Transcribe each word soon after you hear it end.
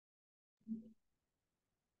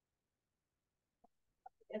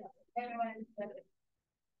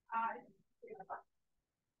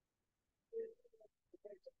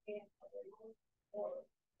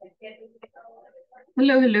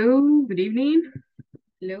Hello, hello, good evening.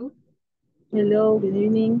 Hello. Hello, good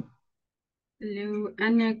evening. Hello,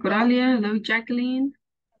 Anna Coralia. Hello, Jacqueline.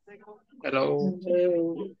 Hello.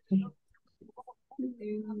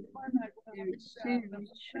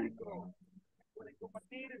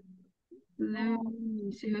 Hello,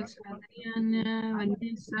 mis hijos Adriana,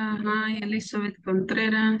 Vanessa, hi, Elizabeth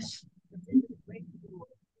Contreras.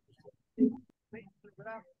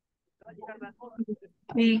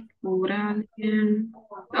 Okay, Coralia.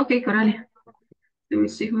 Okay, Coralia. Let me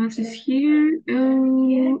see who else is here.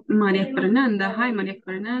 Maria Fernanda. Hi, Maria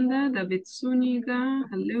Fernanda. David Zuniga.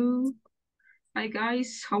 Hello. Hi,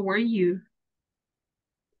 guys. How are you?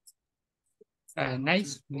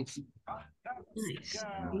 Nice. Nice.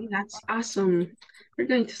 Okay, that's awesome. We're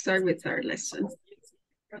going to start with our lesson.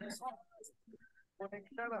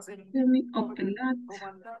 Let me open that.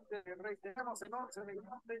 Reiteramos el 11 de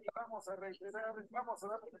grande y vamos a reiterar, vamos a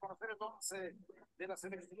dar a conocer el 11 de la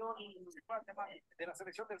selección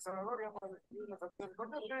del Salvador y vamos a despedirnos ante el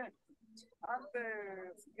corte.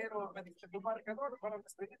 Antes quiero pedirte tu marcador para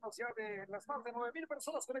despedirnos ya de las más de 9,000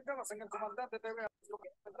 personas conectadas en el comandante TV.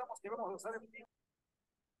 Tendremos que vamos a usar el tiempo.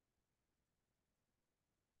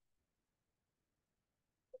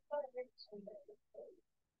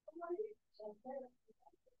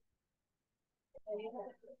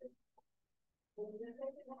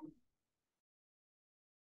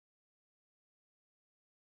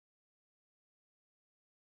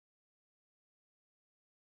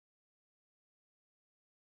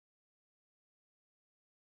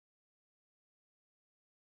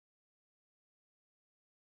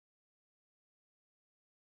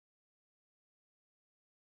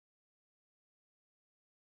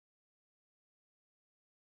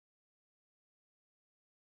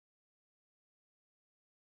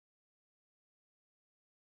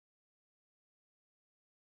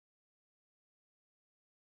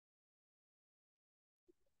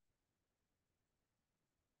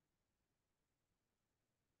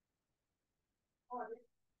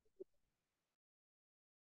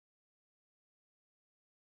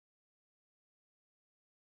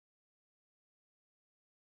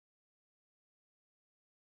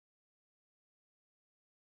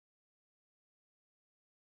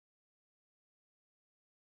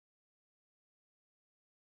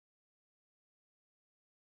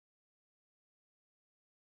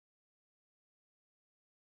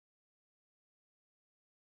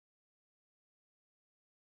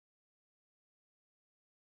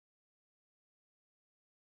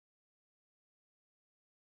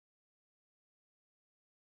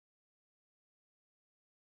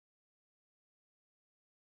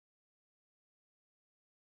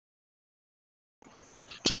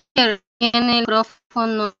 Tiene el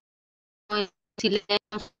micrófono en silencio.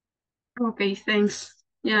 Okay, thanks.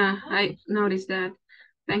 Yeah, I noticed that.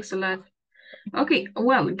 Thanks a lot. Okay,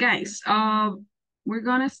 well, guys, we're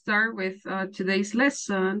gonna start with today's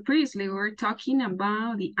lesson. Previously, we were talking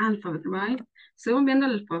about the alphabet, right? Estamos viendo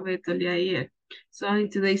el alfabeto el día de ayer. So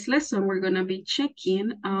in today's lesson, we're gonna be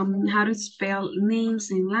checking how to spell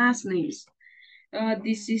names and last names.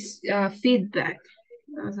 This is feedback.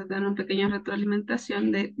 Vamos a dar una pequeña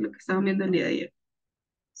retroalimentación de lo que estamos viendo el día de ayer.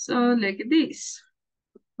 So, like this.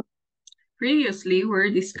 Previously, we're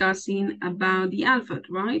discussing about the alphabet,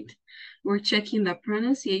 right? We're checking the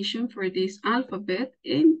pronunciation for this alphabet.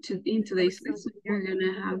 In today's lesson, we're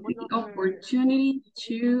gonna have the opportunity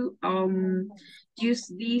to use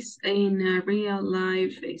this in a real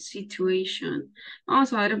life situation.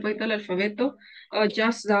 Vamos a ver un poquito el alfabeto,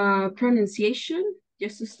 just the pronunciation,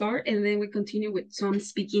 just to start, and then we continue with some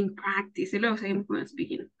speaking practice. Y luego seguimos con el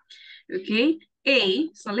speaking. Okay, A,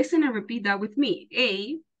 so listen and repeat that with me.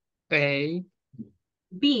 A,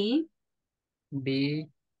 B, B,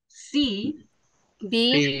 C,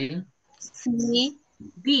 B, C,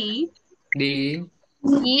 D, D,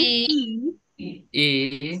 E, E,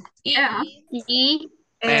 E, F, E,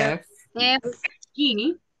 F, F,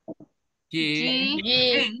 G, G,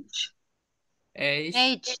 H,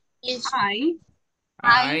 H, H, I,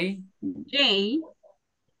 I, J,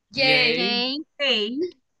 J, J, K,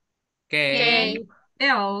 K,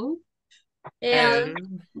 L, L,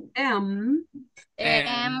 M, M,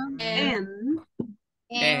 M, N,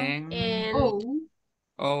 N, O,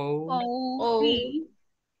 O, O, P,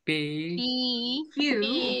 P,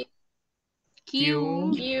 P,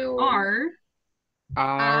 Q, Q, R,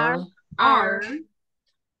 R, R,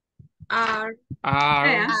 R,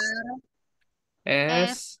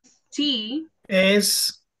 S, S,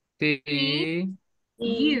 S, T, T,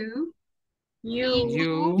 U,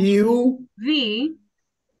 U, U, V,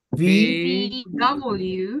 V,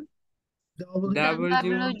 W,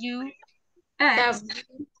 W, X,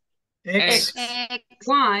 X,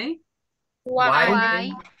 Y,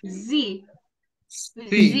 Y, Z.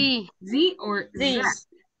 Z, Z or Z?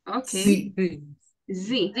 Okay, Z.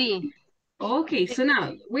 Z. Okay, so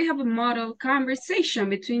now we have a model conversation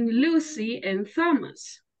between Lucy and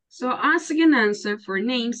Thomas. So ask and answer for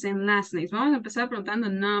names and last names. Vamos a empezar preguntando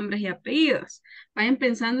nombres y apellidos. Vayan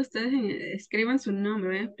pensando ustedes, escriban su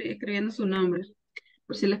nombre, vayan escribiendo su nombre.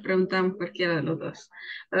 Por si les preguntamos cualquiera de los dos.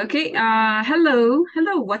 Okay, hello,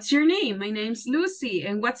 what's your name? My name's Lucy,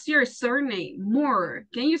 and what's your surname? Moore.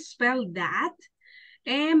 Can you spell that?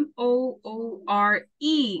 M-O-O-R-E.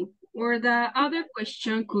 Or the other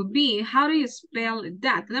question could be, how do you spell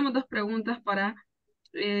that? Tenemos dos preguntas para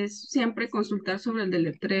siempre consultar sobre el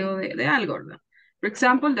deletreo de algo, ¿verdad? For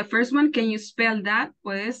example, the first one, can you spell that?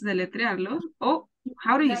 Puedes deletrearlo. O,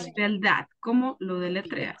 how do you spell that? ¿Cómo lo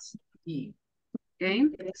deletreas? Okay,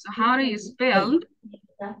 so how do you spell,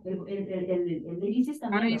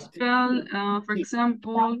 for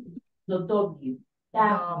example, W.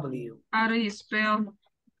 how do you spell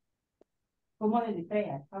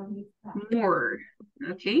more?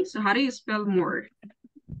 Okay, so how do you spell more?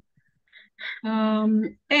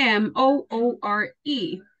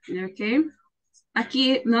 M-O-O-R-E, okay.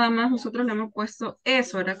 Aquí nada más nosotros le hemos puesto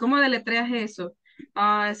eso, ¿verdad? ¿Cómo deletreas eso?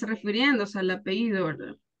 Es refiriéndose al apellido,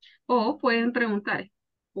 ¿verdad? O pueden preguntar,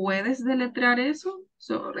 ¿puedes deletrear eso?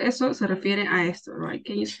 So, eso se refiere a esto, right?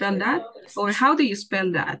 Can you spell that? Or how do you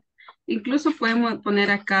spell that? Incluso podemos poner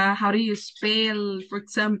acá, how do you spell, for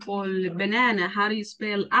example, banana? How do you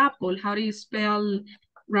spell apple? How do you spell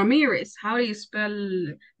Ramirez? How do you spell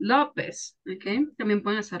López? Okay, también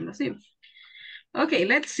pueden hacerlo así. Okay,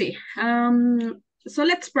 let's see. So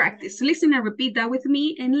let's practice. Listen and repeat that with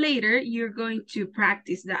me, and later you're going to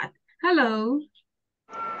practice that. Hello.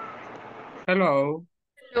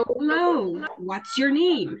 hello, Hello. What's your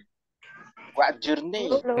name? What's your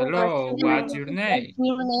name? hello, what's your name?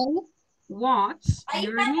 What's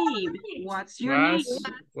your name? What's your name?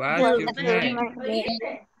 What's your name?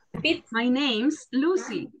 My name's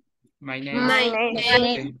Lucy. My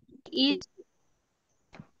name is Lucy.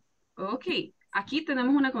 Okay, aquí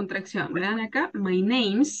tenemos una contracción. Vean acá. My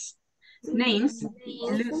name's My Lucy.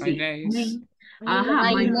 name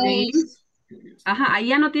Ajá, my name's. Ajá, ahí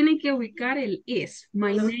ya no tienen que ubicar el is.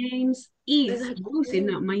 My name's is Lucy.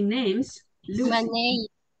 No, my name's Lucy.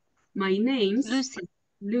 My name's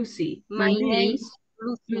Lucy. My name's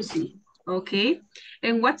Lucy. Okay.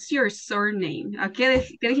 And what's your surname? ¿Qué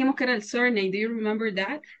dijimos que era el surname? Do you remember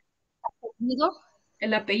that?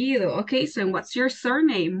 El apellido. Okay, so what's your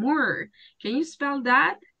surname? Moore. Can you spell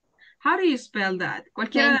that? How do you spell that?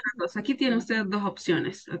 Cualquiera de las dos. Aquí tiene usted dos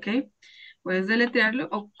opciones, ¿ok? Puedes deletrearlo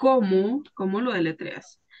o cómo lo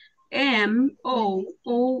deletreas. M-O-O-R-E.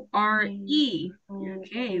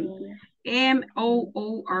 Okay.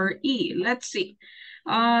 M-O-O-R-E. Let's see.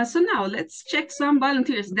 So now let's check some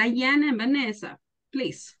volunteers. Diana and Vanessa,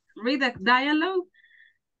 please read the dialogue.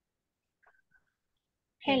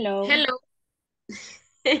 Hello.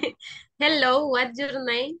 Hello, what's your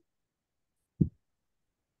name?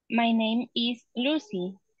 My name is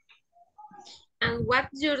Lucy. And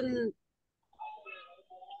what's your,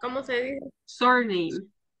 ¿cómo se dice? Surname.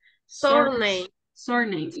 Surname.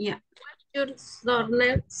 Surname, yeah. Your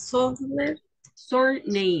surname.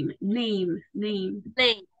 Surname, name. Name.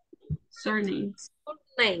 Surname.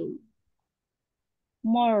 Surname.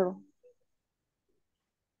 More.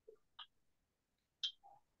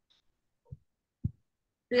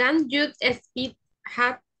 Can you speak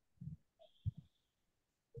hat?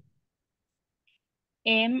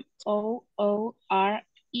 M-O-O-R-E.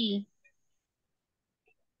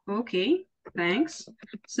 Okay, thanks.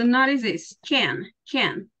 So notice this. Can.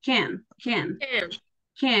 Can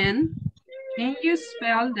you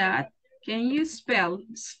spell that? Can you spell?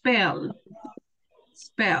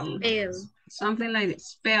 Something like this.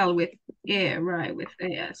 Spell with A, right, with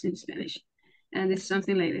A as in Spanish. And it's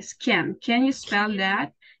something like this. Can you spell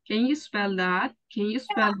that? Can you spell that? Can you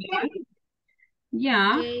spell that?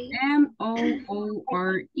 Yeah,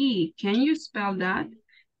 M-O-O-R-E. Can you spell that?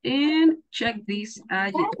 And check this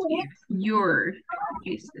adjective, your.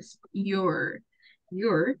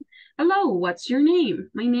 Hello, what's your name?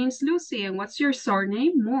 My name's Lucy, and what's your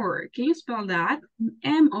surname? Moore. Can you spell that?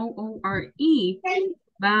 M-O-O-R-E.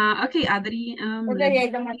 Okay, Adri.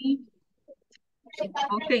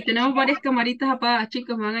 Ok, tenemos varias camaritas apagadas,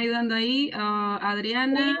 chicos, me van ayudando ahí.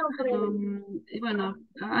 Adriana, y bueno,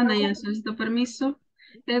 Ana ya solicitó permiso.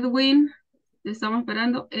 Edwin, le estamos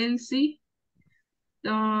esperando. Elsie.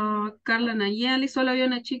 Carla Nayeli, solo había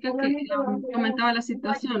una chica que comentaba la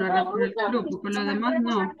situación, ¿verdad? Por el grupo, por lo demás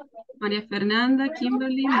no. María Fernanda,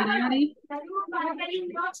 Kimberly, Mari,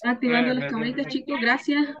 activando las camaritas, chicos,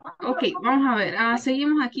 gracias. Ok, vamos a ver,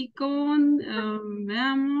 seguimos aquí con,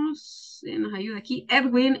 veamos, si nos ayuda aquí,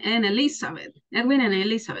 Edwin and Elizabeth. Edwin and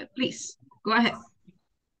Elizabeth, please, go ahead.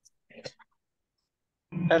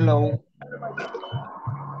 Hello,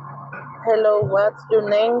 Hello, what's your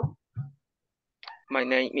name my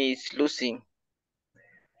name is Lucy.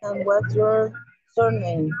 and what's your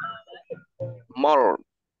surname? More,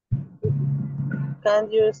 Can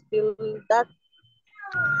you spell that?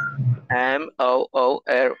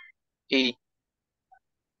 Moore.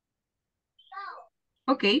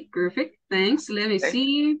 Okay, perfect, thanks. Let me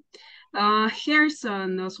see.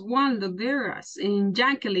 Harrison, Oswaldo, Veras, and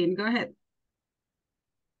Jacqueline, go ahead.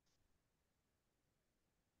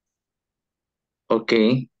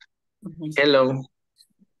 Okay. Hello,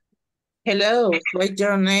 Hello, what's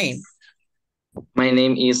your name? my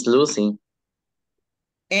name is Lucy.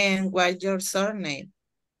 And what's your surname?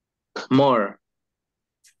 More.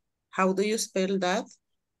 How do you spell that?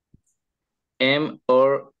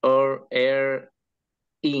 Moore.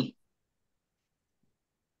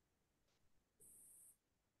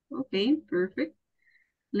 Okay, perfect.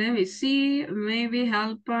 Let me see, maybe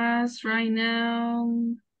help us right now.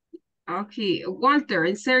 Okay, Walter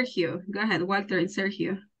and Sergio. Go ahead, Walter and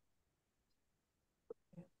Sergio.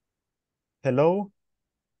 Hello,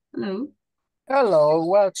 Hello. Hello,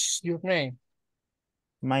 what's your name?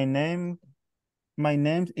 my name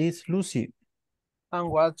is Lucy And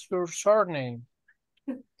what's your surname?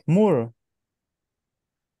 Moore.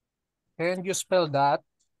 Can you spell that?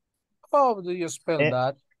 How do you spell E-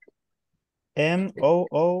 that?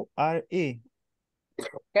 Moore. Okay.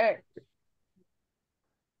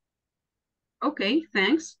 Okay,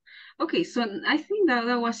 thanks. Okay, so I think that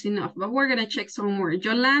was enough, but we're gonna check some more.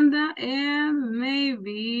 Yolanda and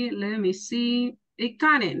maybe, let me see,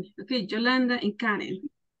 Karen. Okay, Yolanda and Karen.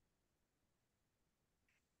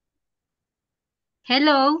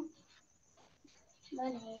 Hello.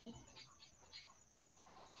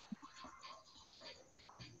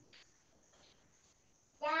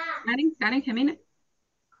 Karen, Gemina.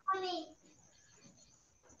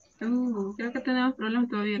 Creo que tenemos problemas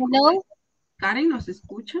todavía con Hello. Karen, ¿nos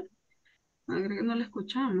escucha? Creo que no la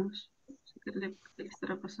escuchamos. No sé ¿Qué le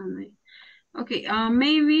estará pasando ahí? Okay,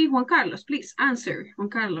 maybe Juan Carlos, please answer. Juan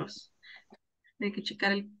Carlos. Hay que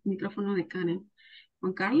checar el micrófono de Karen.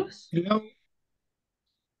 Juan Carlos. Hello.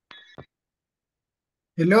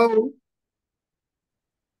 Hello.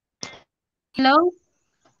 Hello.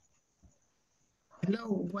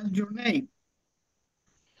 Hello, what's your name?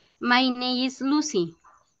 My name is Lucy.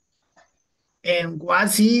 And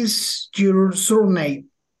what is your surname?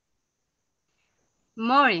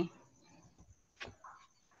 More.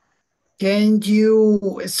 Can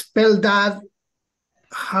you spell that?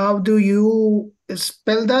 How do you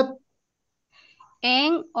spell that?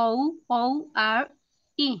 Moore.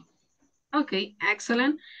 Okay,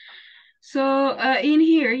 excellent. So, in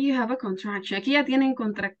here you have a contraction. Aquí ya tienen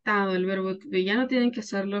contractado el verbo to be. Ya no tienen que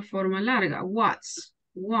hacerlo de forma larga. What's.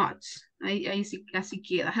 Ahí sí, así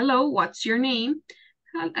queda. Hello, what's your name?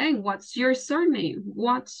 And what's your surname?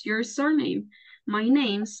 What's your surname? My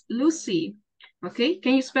name's Lucy. Okay,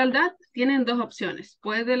 can you spell that? Tienen dos opciones.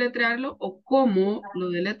 Puedes deletrearlo o cómo lo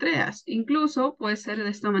deletreas. Incluso puede ser de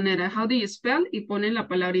esta manera. How do you spell? Y ponen la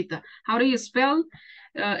palabrita. How do you spell?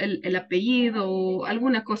 El apellido o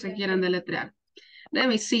alguna cosa que quieran deletrear. Let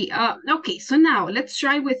me see. Okay, so now let's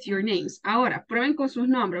try with your names. Ahora, prueben con sus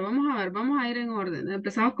nombres. Vamos a ver, vamos a ir en orden.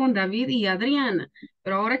 Empezamos con David y Adriana,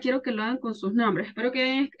 pero ahora quiero que lo hagan con sus nombres. Espero que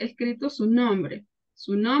hayan escrito su nombre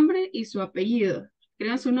y su apellido.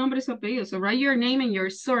 Escriban su nombre y su apellido. So write your name and your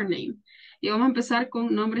surname. Y vamos a empezar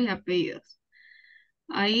con nombres y apellidos.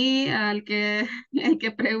 Ahí el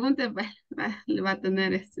que pregunte, pues, le va a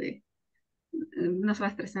tener no se va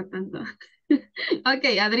a estresar tanto. Ok,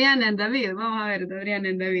 Adriana and David. Vamos a ver, Adriana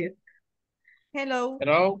and David. Hello,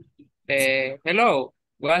 Hello. Hello.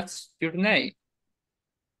 What's your name?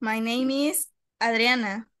 my name is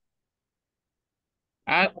Adriana.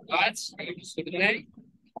 What's your name?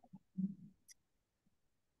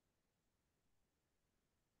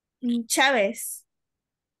 Chávez.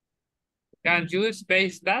 Can you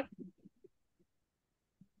space that?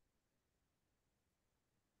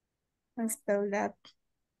 I spell that.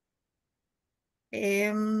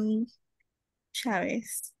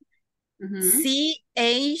 Chávez.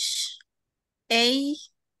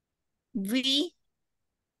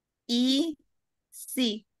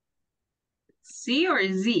 C-H-A-V-E-C. C or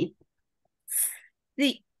Z?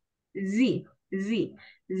 Z. Z. Z.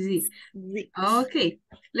 Z. Z. Okay,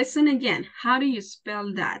 listen again. How do you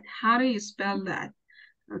spell that? How do you spell that?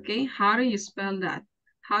 Okay, how do you spell that?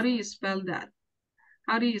 How do you spell that?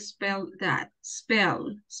 How do you spell that?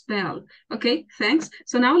 Spell, spell. Okay, thanks.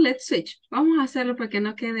 So now let's switch. Vamos a hacerlo para que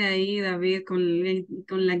no quede ahí David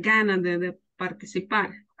con la ganas de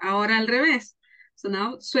participar. Ahora al revés. So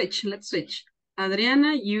now switch, let's switch.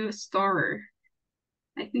 Adriana, you start.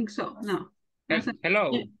 I think so. No.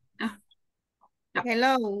 Hello. Yeah.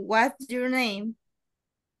 Hello, what's your name?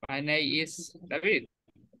 My name is David.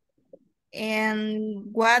 And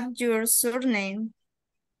what's your surname?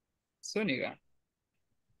 Zuniga.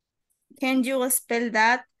 Can you spell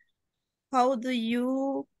that? How do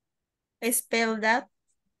you spell that?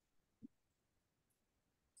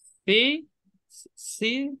 C,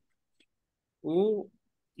 C, U,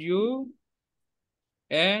 U,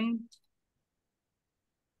 N,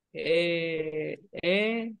 A,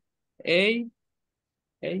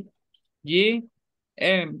 G,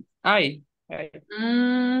 M, I.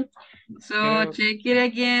 So check it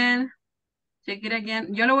again. Check it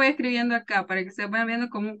again. Yo lo voy escribiendo acá para que se vayan viendo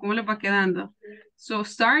cómo le va quedando. So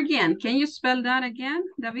start again. Can you spell that again,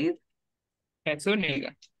 David?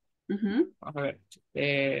 Zuniga. A ver.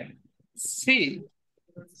 C.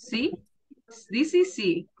 C. This is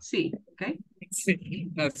C. C. Okay.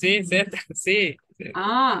 Sí. No, sí, Z. Sí.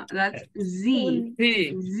 Ah, that's Z.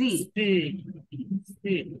 Sí. Z. Sí.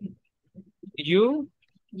 Sí. U.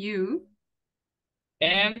 U.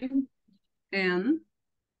 N. N.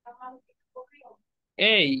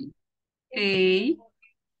 A. A.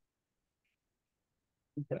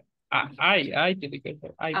 I.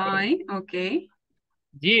 I. Okay.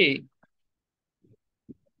 G.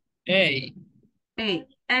 A. A.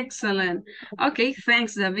 Excellent. Okay,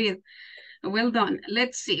 thanks, David. Well done.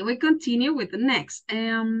 Let's see. We continue with the next.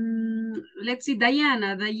 Let's see.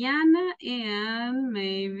 Diana and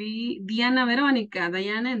maybe Diana Veronica.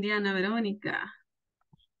 Diana and Diana Veronica.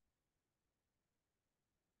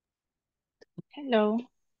 Hello.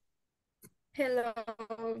 Hello,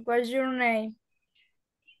 what's your name?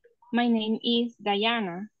 My name is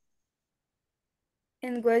Diana.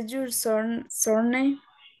 And what's your surname?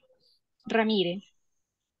 Ramirez.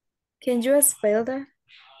 Can you spell that?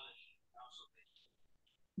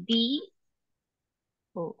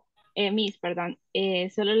 Miss, perdón.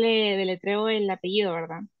 Solo le deletreo el apellido,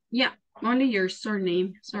 ¿verdad? Yeah, only your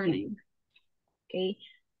surname. Okay.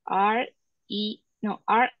 R-A-M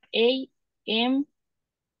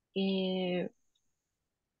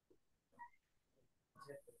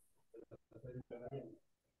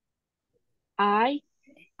I-R-I-R-I-R-E-Z.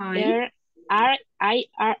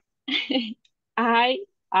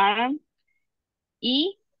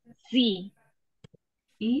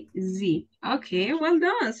 E-Z. Okay, well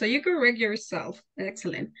done. So you correct yourself.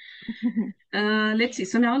 Excellent. Let's see.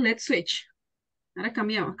 So now let's switch. Ahora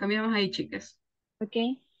cambiamos ahí, chicas.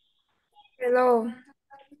 Okay. Hello.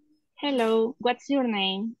 Hello. What's your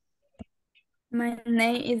name? My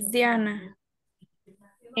name is Diana.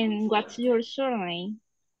 And what's your surname?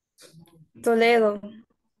 Toledo.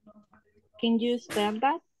 Can you spell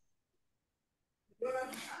that?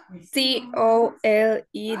 Toledo.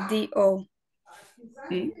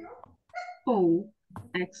 Okay. Oh,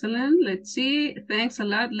 excellent. Let's see. Thanks a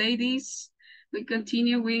lot, ladies. We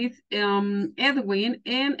continue with Edwin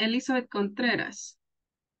and Elizabeth Contreras.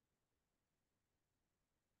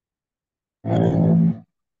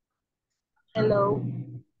 Hello.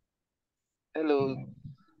 Hello.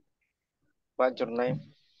 What's your name?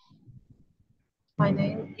 My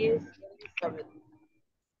name is Elizabeth.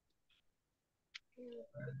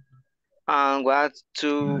 And what's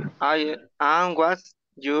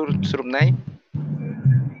your surname?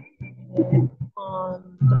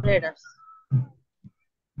 Contreras.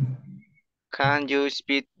 Can you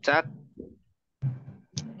speak that?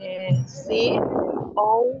 Contreras.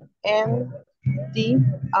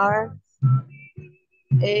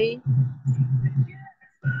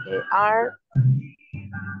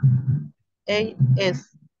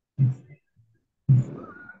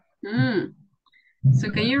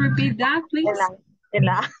 So can you repeat that, please?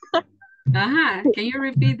 Ajá, can you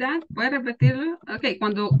repeat that? ¿Puedes repetirlo? Ok,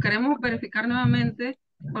 cuando queremos verificar nuevamente,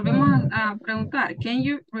 volvemos a preguntar. Can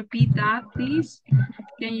you repeat that, please?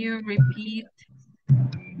 Can you repeat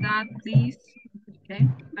that, please? Ok,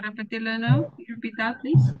 ¿para repetirlo de nuevo? Can you repeat that,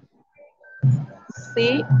 please?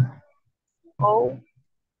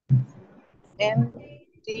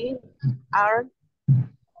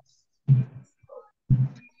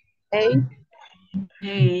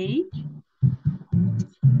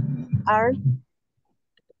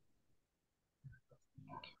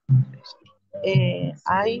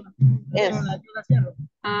 IS.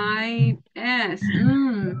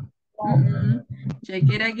 Check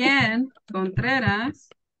it again. Contreras.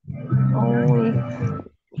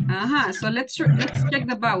 Ajá, so let's check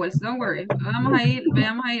the vowels. Don't worry. Veamos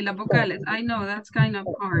ahí las vocales. I know that's kind of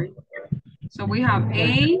hard. So we have A,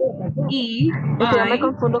 E, Es que yo me I.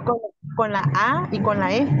 confundo con la A y con la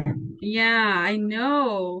E. Yeah, I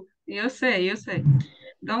know. Yo sé.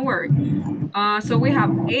 Don't worry. So we have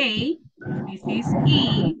A, this is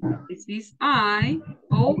E, this is I,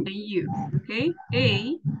 O, and U. Okay?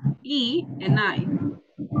 A, E, and I.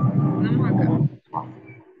 Vamos acá.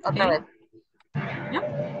 Otra vez. Yep.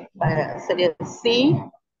 Sería C,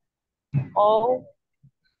 O,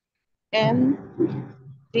 N,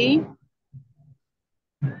 D,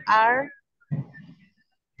 R,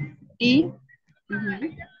 E,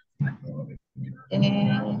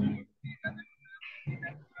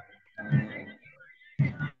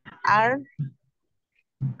 R,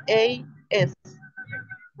 A, S.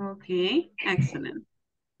 Okay, excellent.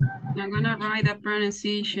 I'm gonna write the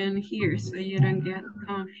pronunciation here so you don't get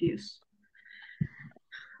confused.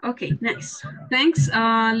 Okay, nice. Thanks.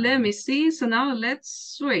 Let me see. So now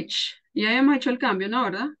let's switch. Ya hemos hecho el cambio, ¿no,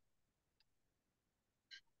 verdad?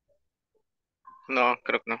 No,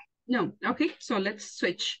 creo que no. No. Okay, so let's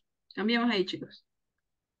switch. Cambiamos ahí, chicos.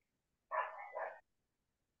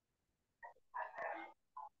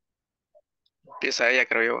 Empieza ella,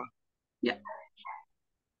 creo yo. Ya.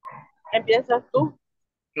 ¿Empiezas tú?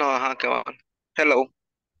 No, ajá, que va. Hello,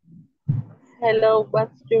 Hello,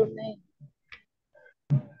 what's your name?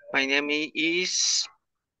 my name is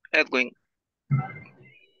Edwin.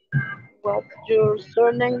 What's your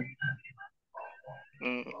surname?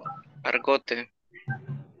 Argote.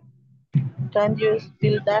 Can you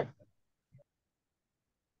spell that?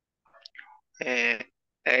 A,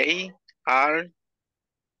 R,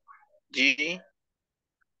 G,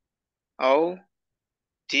 O,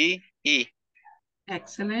 T, E.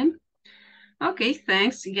 Excellent. Okay,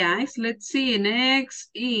 thanks, guys. Let's see.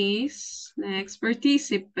 Next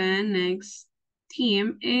participant, next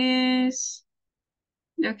team is,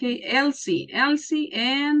 okay, Elsie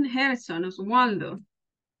and Harrison, Oswaldo.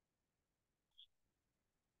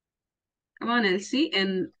 Come on, Elsie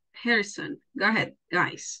and Harrison. Go ahead,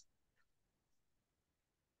 guys.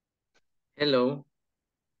 Hello.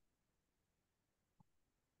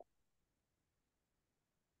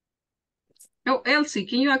 Oh, Elsie,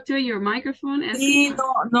 can you activate your microphone, Elsie? Sí,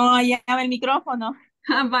 no hallaba el micrófono.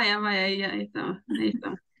 Vaya, ahí está.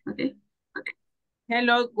 Okay.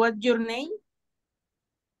 Hello, what's your name?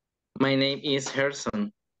 My name is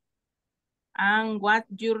Harrison. And what's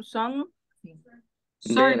your son?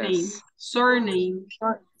 Surname. Surname.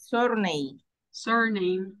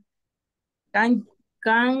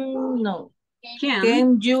 Can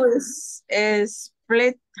you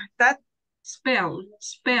split that? Spell.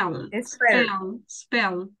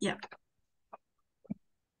 Yeah.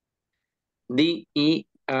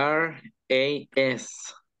 D-E-R-A-S.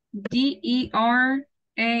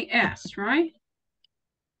 D-E-R-A-S, right?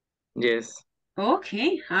 Yes.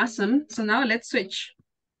 Okay, awesome. So now let's switch.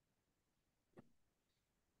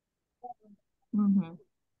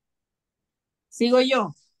 ¿Sigo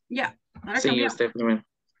yo? Yeah. Sí, usted primero.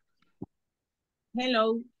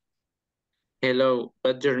 Hello. Hello,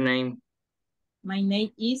 what's your name? My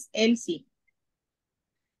name is Elsie.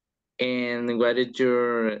 And what is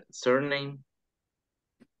your surname?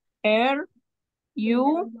 R,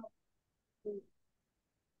 U,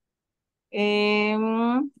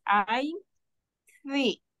 I,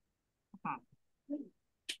 C.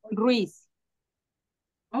 Ruiz.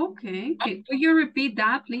 Okay. Can you repeat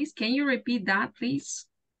that, please?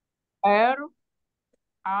 R,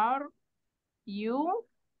 U,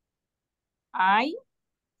 I,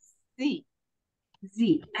 C.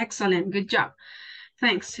 Z. Excellent. Good job.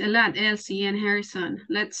 Thanks a lot, Elsie and Harrison.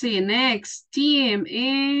 Let's see. Next team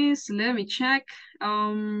is, let me check.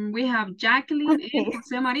 We have Jacqueline and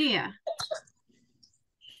Jose Maria.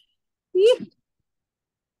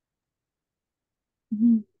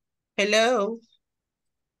 Hello.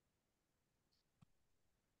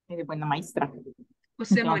 Buena maestra.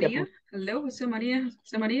 Jose Maria. Hello, Jose Maria.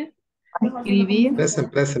 Escribí.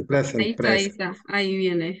 Ahí está. Ahí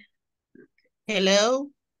viene.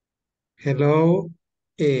 Hello. Hello.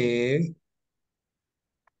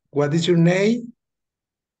 What is your name?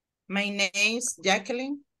 My name is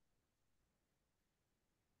Jacqueline.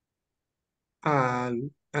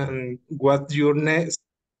 And what's your name?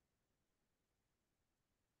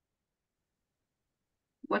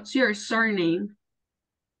 What's your surname?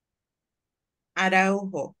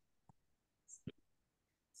 Araujo.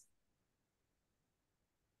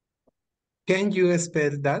 Can you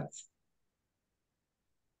spell that?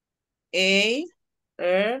 A,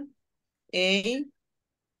 R, A,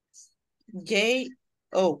 J,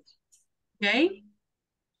 O. Okay.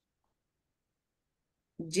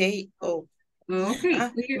 J, O. Okay.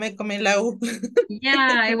 Ah, me comí la U.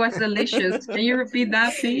 Yeah, it was delicious. Can you repeat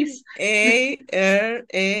that, please? A, R,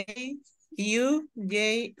 A, U,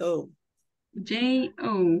 J, O. J,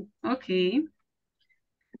 O. Okay.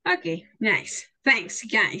 Okay, nice. Thanks,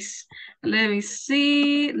 guys. Let me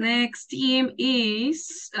see. Next team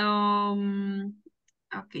is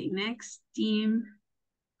okay, next team.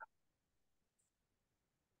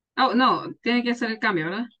 Oh, no, tiene que hacer el cambio,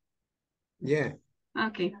 ¿verdad? Yeah.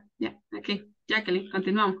 Okay, yeah, okay. Jacqueline,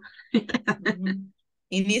 continuamos.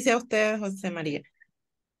 Inicia usted, José María.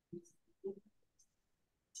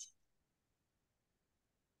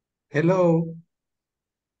 Hello.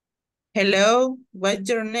 Hello, what's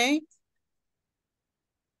your name?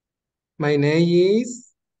 My name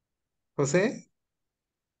is Jose.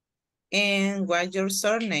 And what's your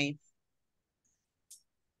surname?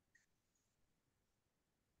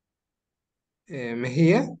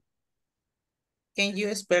 Mejía. Can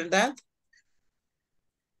you spell that?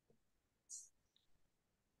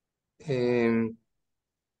 M.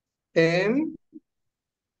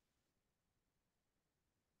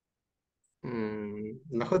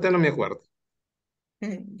 La J no me acuerdo.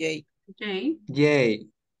 J. J. J.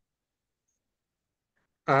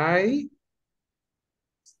 I.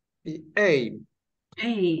 A.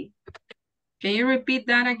 A. Can you repeat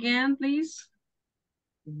that again, please?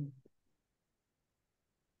 M.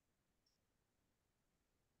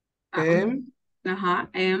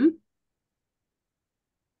 M.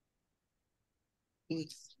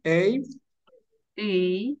 A.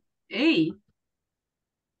 A. A.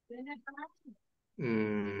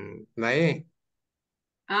 La E.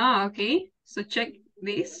 Ah, okay. So check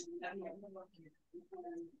this.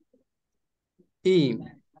 I.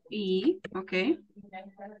 E. Okay.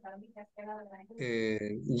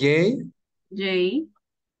 J. J.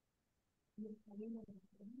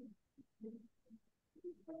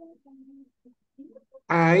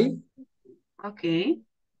 I. Okay.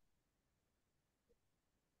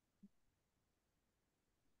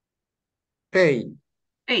 A.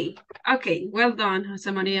 A. Okay. Well done,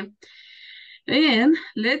 Jose Maria. And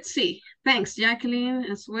let's see. Thanks, Jacqueline,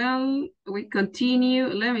 as well. We continue.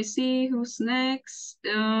 Let me see who's next.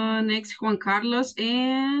 Next, Juan Carlos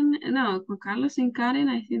and no, Juan Carlos and Karen.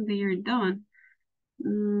 I think they are done.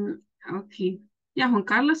 Okay. Yeah, Juan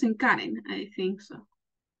Carlos and Karen. I think so.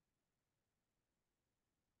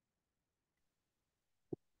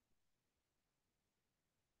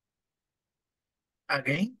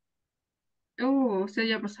 Again? Oh, ustedes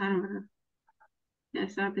ya pasaron, ¿verdad? Ya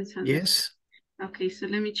estaba pensando. Yes. Okay, so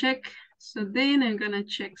let me check. So then I'm gonna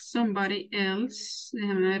check somebody else.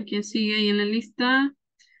 Déjame ver quién sigue ahí en la lista.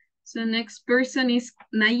 So next person is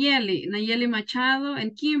Nayeli. Nayeli Machado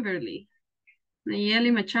and Kimberly.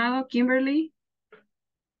 Nayeli Machado, Kimberly.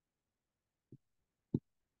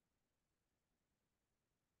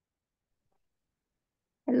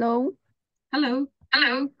 Hello. Hello.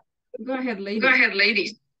 Hello. Go ahead, ladies. Go ahead,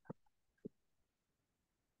 ladies.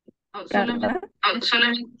 Oh, Carla.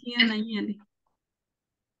 solamente aquí a Nayeli.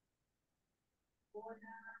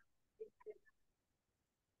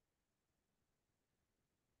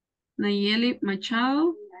 Nayeli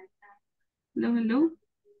Machado. Hello, hello.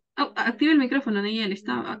 Oh, activa el micrófono, Nayeli.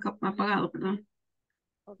 Está apagado, perdón.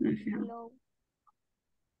 Hello.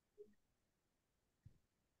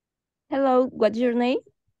 Hello, what's your name?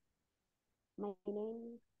 My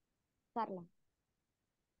name is Carla.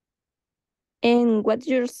 And what's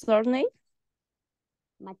your surname?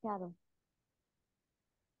 Machado.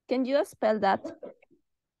 Can you spell that?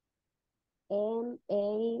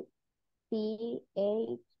 Machado.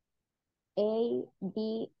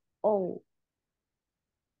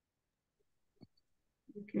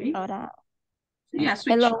 Okay. Ahora. Yeah,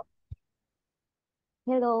 switch. Hello.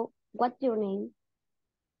 Hello, what's your name?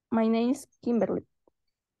 My name is Kimberly.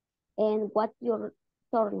 And what's your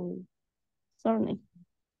surname? Surname.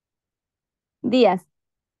 Diaz.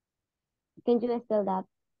 Can you spell that?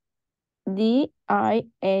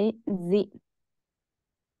 D-I-A-Z.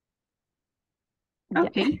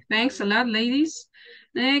 Okay, thanks a lot, ladies.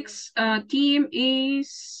 Next team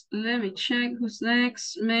is, let me check who's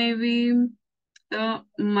next. Maybe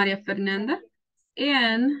Maria Fernanda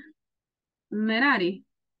and Merari.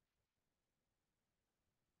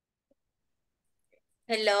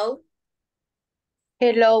 Hello,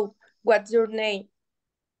 Hello, what's your name?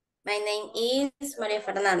 my name is Maria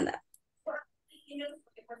Fernanda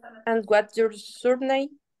And what's your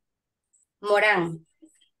surname? Moran.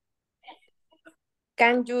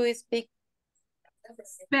 Can you speak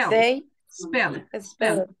Spell. Say. Spell.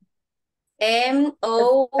 Spell. M-O-R-A-N.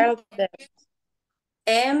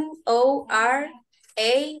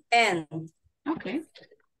 Okay.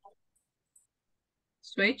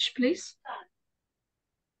 Switch, please.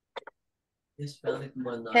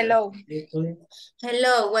 Hello.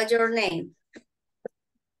 Hello, what's your name?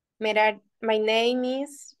 My name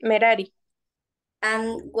is Merari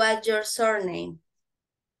And what's your surname?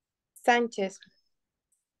 Sanchez.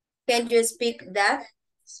 Can you speak that?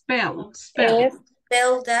 Spell. Spell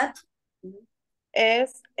that.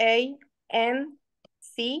 S-A-N-C-H-E-Z.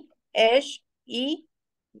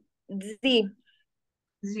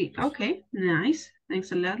 Z. Okay, nice.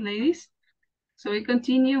 Thanks a lot, ladies. So we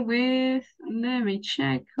continue with, let me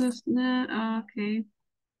check who's the, okay.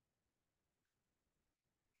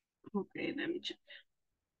 Okay, let me check.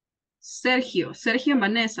 Sergio and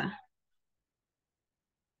Vanessa.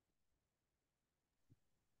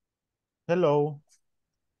 Hello.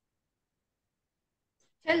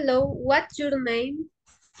 Hello, what's your name?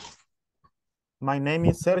 My name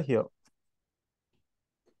is Sergio.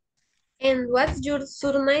 And what's your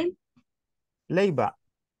surname? Leiva.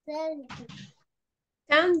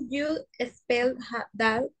 Can you spell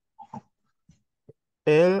that?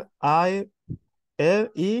 L-I-L-E-I-B-A.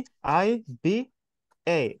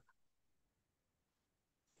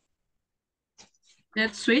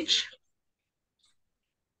 Let's switch.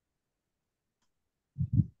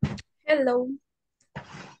 Hello,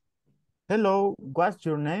 Hello, what's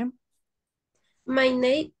your name? my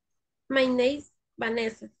name is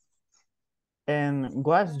Vanessa. And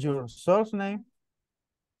what's your surname?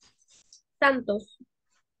 Santos.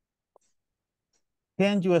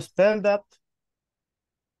 Can you spell that?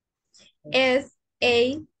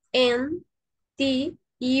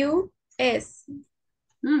 S-A-N-T-U-S.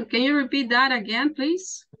 Can you repeat that again,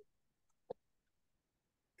 please?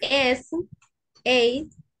 S-A-N-T-U-S.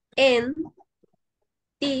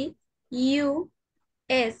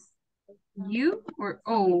 U or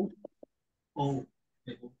O? O.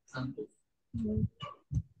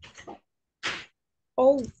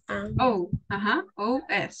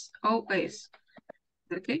 O-S. O-S.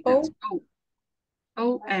 Okay, that's O.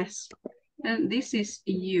 O-S. And this is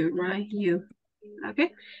you, right? You.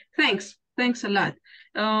 Okay, thanks a lot.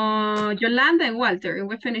 Yolanda and Walter, and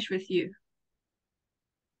we're finished with you.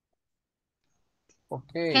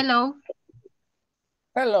 Okay. Hello.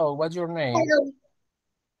 Hello, what's your name? Hello.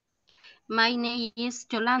 My name is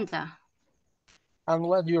Yolanda. And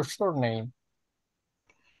what's your surname?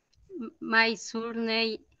 My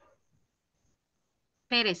surname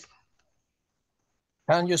Perez.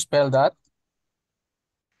 Can you spell that?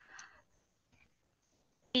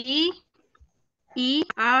 E-E-R-E-D.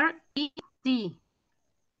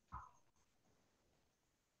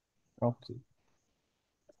 Ok.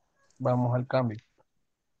 Vamos al cambio.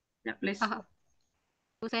 Yeah, please.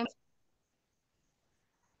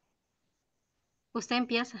 Usted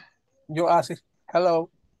empieza. Yo así.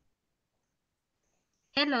 Hello,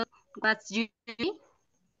 Hello, what's your name?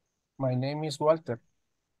 my name is Walter.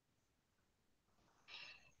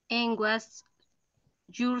 And what's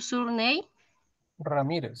your surname?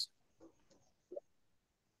 Ramirez.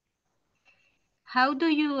 How do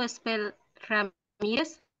you spell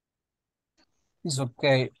Ramirez? It's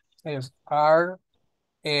okay. It's R-A-M-I-R-E-Z.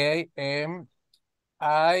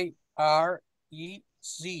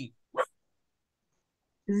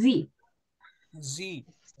 Z. Z.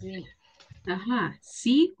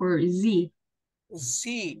 C or Z?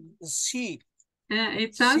 Z. Z.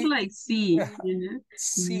 It sounds like C, you know?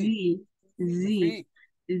 C. Z.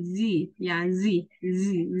 Yeah, Z.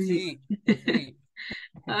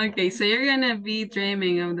 Okay, so you're gonna be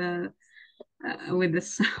dreaming of the with the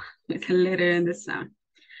sound, with the letter and the sound.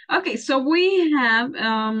 Okay, so we have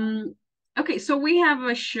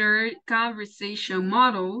a shared conversation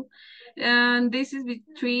model, and this is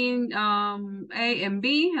between A and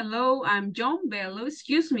B. Hello, I'm John Bello.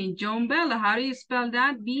 Excuse me, John Bello. How do you spell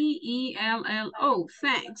that? B-E-L-L-O.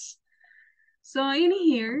 Thanks. So in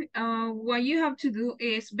here, what you have to do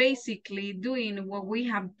is basically doing what we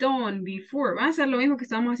have done before. Va a ser lo mismo que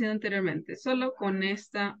estamos haciendo anteriormente, solo con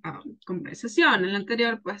esta conversación. En la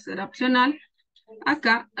anterior pues era opcional.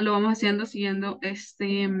 Acá lo vamos haciendo siguiendo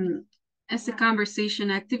este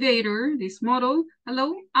conversation activator, this model.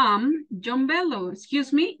 Hello, I'm John Bello.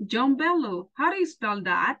 Excuse me, John Bello. How do you spell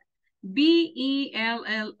that?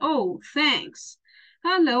 B-E-L-L-O. Thanks.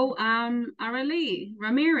 Hello, I'm Arely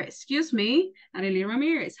Ramirez. Excuse me, Arely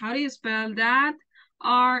Ramirez. How do you spell that?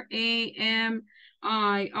 R-A-M-I-R-E-Z.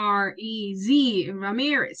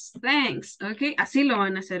 Ramirez. Thanks. Okay, así lo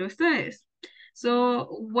van a hacer ustedes. So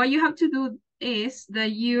what you have to do is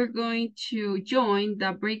that you're going to join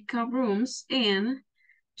the breakout rooms and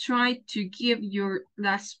try to give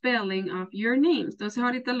the spelling of your names. Entonces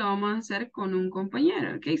ahorita lo vamos a hacer con un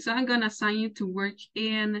compañero. Okay, so I'm gonna assign you to work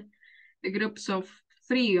in the groups of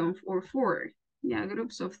 3 or 4. Yeah,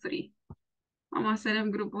 groups of 3. Vamos a hacer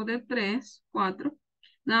un grupo de 3, 4.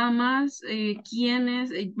 Nada más,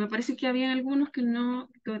 quienes, me parece que había algunos que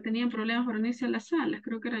que tenían problemas para unirse a las salas.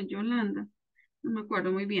 Creo que era Yolanda. No me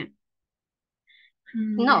acuerdo muy bien.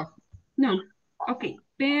 No. No. Ok.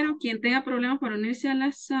 Pero quien tenga problemas para unirse a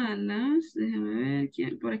las salas, déjame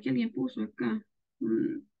ver, por aquí alguien puso acá.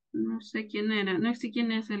 No sé quién era, no sé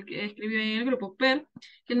quién es el que escribió ahí en el grupo, pero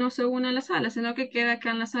que no se une a la sala, sino que queda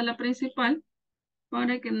acá en la sala principal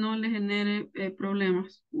para que no le genere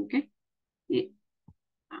problemas. Ok. Y,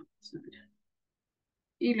 vamos a ver.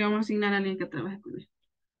 Y le vamos a asignar a alguien que trabaje con él.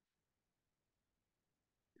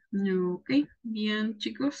 Ok, bien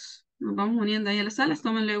chicos, nos vamos uniendo ahí a las salas,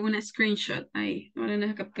 tómenle una screenshot ahí, tómenle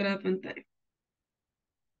una captura de pantalla.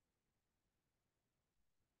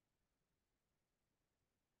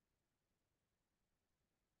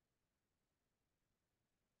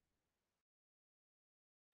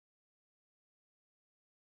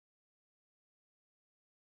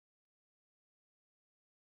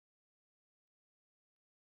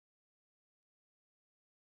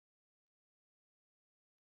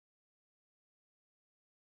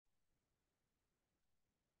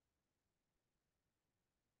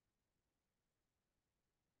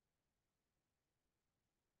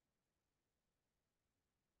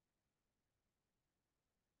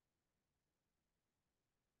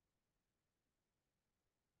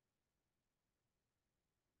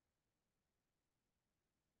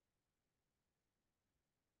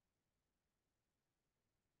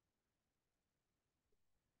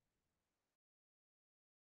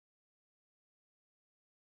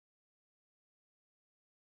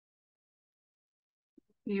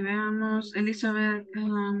 Y veamos, Elizabeth.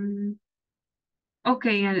 Ok,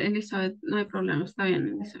 Elizabeth, no hay problema, está bien,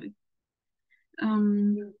 Elizabeth.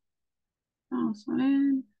 Vamos a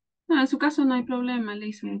ver. No, en su caso no hay problema,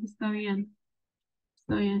 Elizabeth, está bien.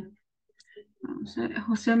 Está bien. Vamos a ver,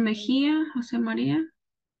 José Mejía, José María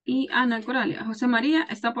y Ana Coralia. José María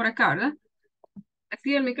está por acá, ¿verdad?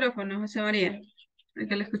 Activa el micrófono, José María, para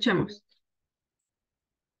que le escuchemos.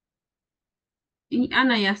 Y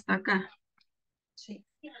Ana ya está acá. Sí.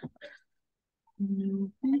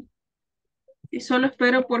 Y solo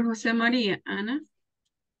espero por José María. Ana,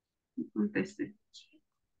 conteste.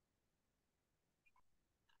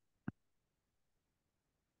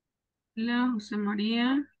 Hola, José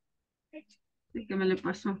María. ¿Qué me le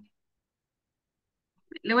pasó?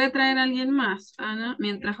 Le voy a traer a alguien más, Ana,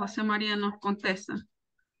 mientras José María nos contesta.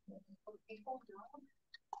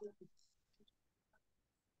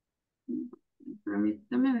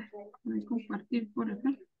 Permítame voy a compartir por acá.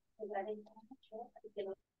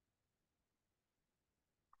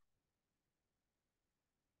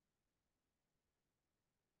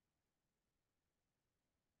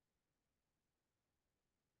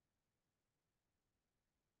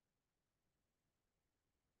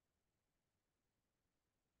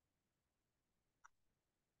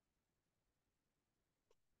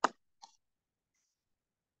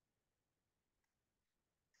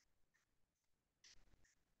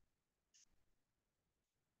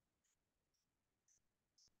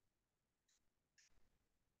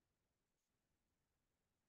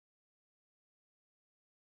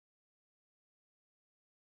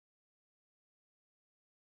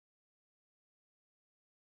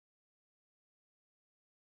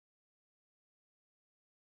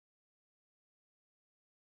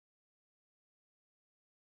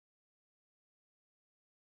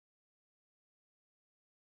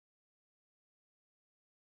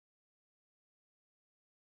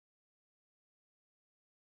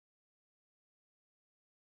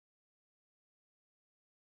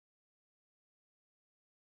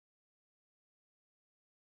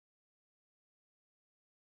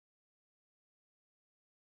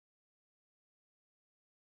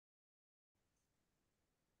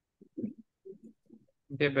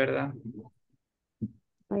 De verdad.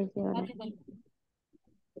 Ahí sí, ¿verdad?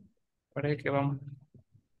 Parece que vamos.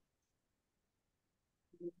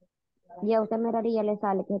 Y a usted miraría le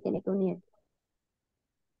sale que se tiene que unir.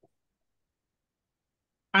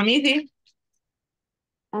 A mí sí.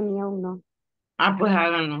 A mí aún no. Ah, pues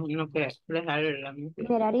háganlo, no que dejarle la música.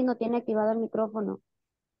 Merari no tiene activado el micrófono.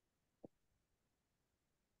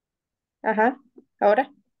 Ajá.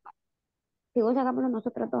 ¿Ahora? Si vos hagámoslo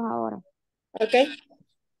nosotros dos ahora. Ok.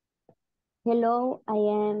 Hello, I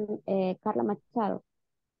am Carla Machado.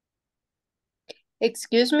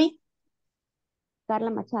 Excuse me.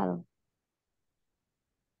 Carla Machado.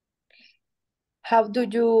 How do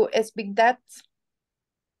you speak that?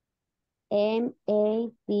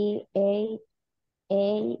 Matado.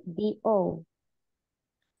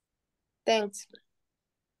 Thanks.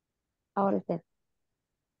 Ahora usted.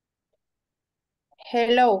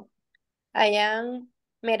 Hello, I am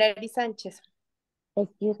Merari Sánchez.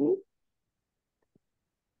 Excuse me.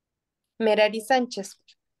 Merari Sánchez.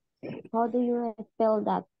 How do you spell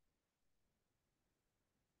that?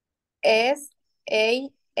 S-A-N-C-H-E.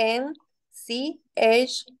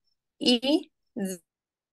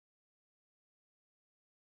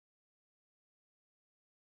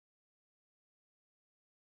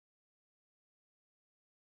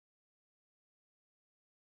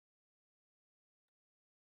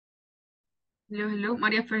 Hello, hello,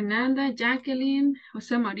 María Fernanda, Jacqueline,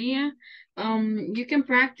 José María. You can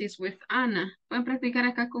practice with Ana. Pueden practicar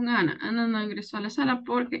acá con Ana. Ana no ingresó a la sala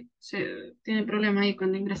porque se tiene problemas ahí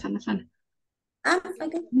cuando ingresa a la sala.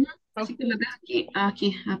 Ok. Así que lo dejo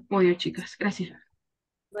aquí, apoyo, chicas. Gracias.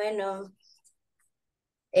 Bueno.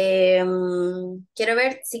 Quiero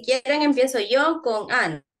ver, si quieren empiezo yo con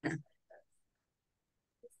Ana.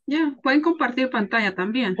 Ya, pueden compartir pantalla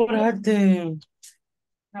también.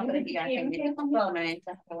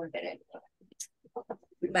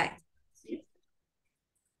 Bye.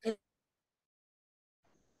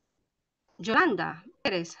 Yolanda,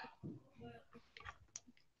 ¿eres?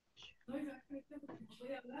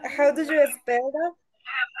 How do you spell that?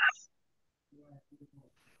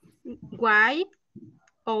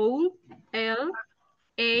 Y-O-L-A-N-D-A.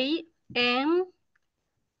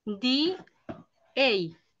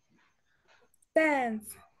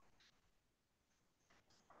 Thanks.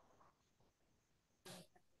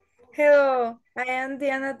 Hello, I am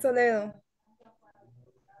Diana Toledo.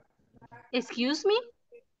 Excuse me?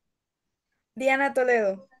 Diana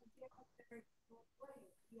Toledo.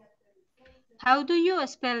 How do you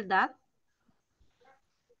spell that?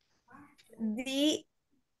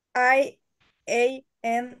 D-I-A-N-A.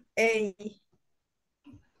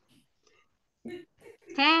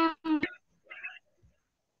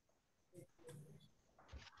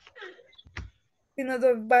 Si nos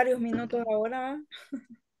doy varios minutos ahora.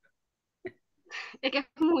 Es que es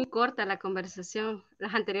muy corta la conversación.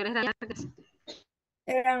 Las anteriores eran largas.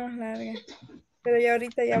 Era más larga. Pero ya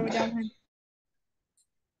ahorita ya vamos a...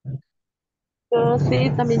 Yo sí,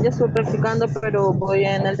 también ya estoy practicando, pero voy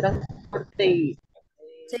en el transporte y...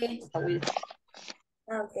 Sí.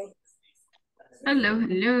 Okay. Hello,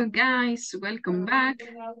 hello, guys. Welcome back.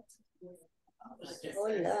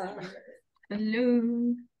 Hola.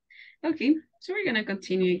 Hello. Okay, so we're gonna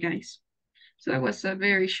continue, guys. So that was a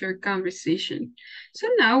very short conversation. So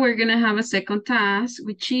now we're gonna have a second task,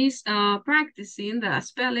 which is practicing the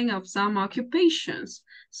spelling of some occupations.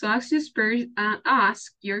 So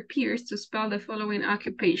ask your peers to spell the following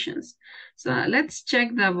occupations. So let's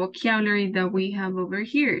check the vocabulary that we have over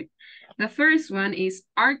here. The first one is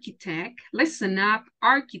architect. Listen up,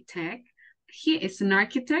 architect. He is an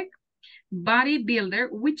architect.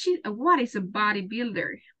 Bodybuilder, what is a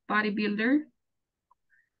bodybuilder? Bodybuilder.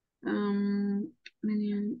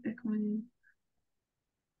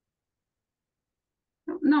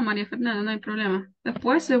 No, María Fernanda, no hay problema.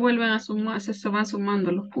 Después se vuelven a sumar, se van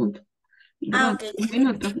sumando los puntos. Durante un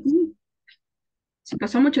minuto. Si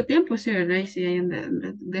pasó mucho tiempo, sí, ¿verdad? Ahí sí hay un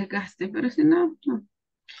desgaste, pero si no, no.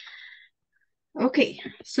 Okay,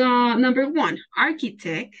 so number one,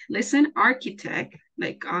 architect. Listen, architect,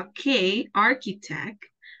 like okay, architect,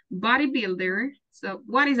 bodybuilder. So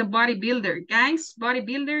what is a bodybuilder? Guys,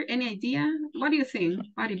 bodybuilder, any idea? What do you think,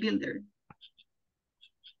 bodybuilder?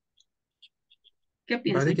 ¿Qué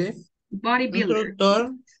piensan?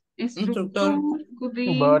 Bodybuilder. Instructor. Could be.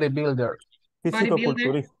 Bodybuilder. Bodybuilder.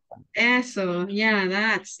 Físico-culturista. Eso, yeah,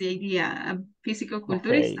 that's the idea.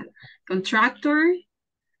 Físico-culturista. Okay. Contractor.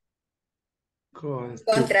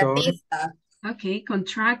 Contratista. Okay,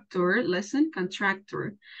 contractor, listen,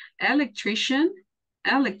 contractor. Electrician,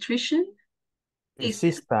 electrician.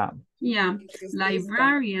 System. Yeah,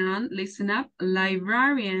 librarian, listen up,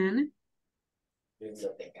 librarian.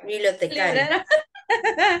 Bibliotecaria.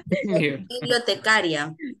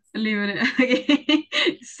 Bibliotecaria.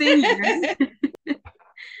 Singer.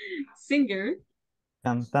 Singer.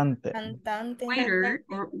 Cantante. Waiter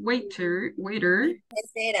or waiter.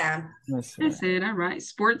 Mesera. Mesera, right.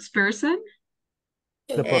 Sports person.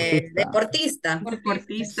 Deportista.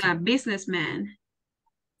 Deportista, businessman.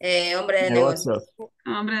 Hombre de negocios.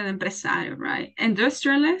 Hombre de empresario, right.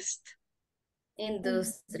 Industrialist.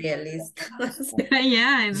 Industrialista.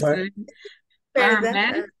 Yeah, industrialist.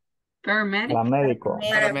 Fireman. Paramedic. Paramédico.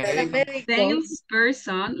 Paramedic.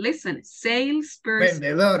 Salesperson. Listen, salesperson.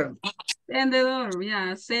 Vendedor. Vendedor,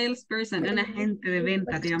 yeah, salesperson. Un agente de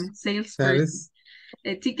venta, digamos. Salesperson.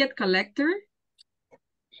 A ticket collector.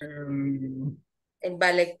 El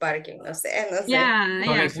ballet parking, no sé. Yeah,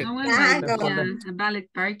 Con yeah, ese. no one Ah, like, como- yeah, a ballet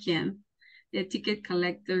parking. A ticket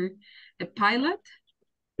collector. A pilot.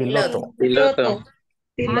 Piloto. Piloto.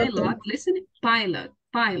 Pilot, listen, pilot.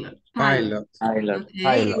 Pilot. Okay.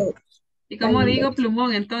 Pilot. ¿Y cómo digo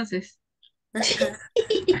plumón entonces?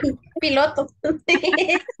 Piloto.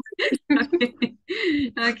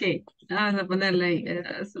 Okay, vamos a ponerle ahí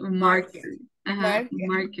un marker. Ajá,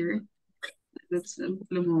 marker. That's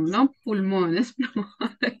plumón, no pulmón, es plumón.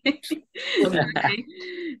 Okay.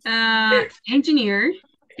 Engineer.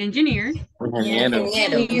 Ingeniero.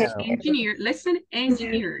 Engineer. Listen,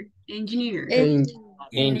 engineer. Engineer.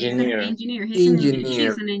 Engineer.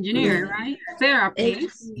 She's an engineer, right?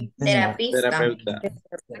 Therapist. Terapista. Terapeuta.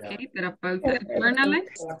 Okay, terapeuta.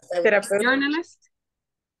 Journalist. Terapeuta. Journalist.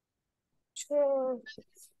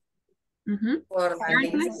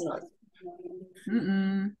 Journalist.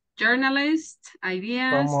 Journalist.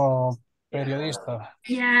 Ideas. Como periodista.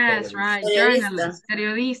 Yes, right. Periodista. Journalist.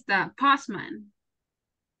 Periodista. Postman.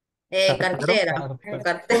 Cartera.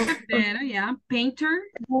 Cartero, yeah. Painter.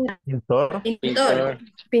 Pintor.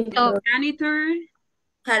 Pintor. Janitor.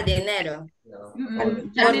 Jardinero.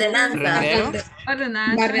 Janitor.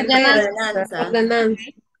 Ordenanza.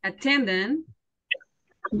 Okay. Attendant.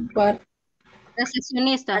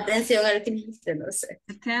 Recepcionista. Atención al cliente, no sé.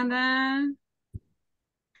 Attendant.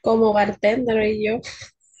 Como bartender y yo.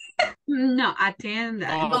 No,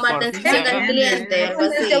 attendant. Como atención al cliente, algo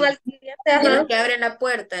así. Atención al cliente, De los ajá. que abren la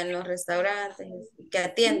puerta en los restaurantes, que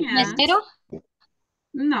atienden. Yeah. ¿Mesero?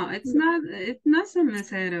 No, it's not a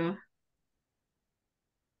mesero.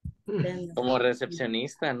 Como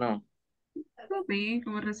recepcionista, no. Sí,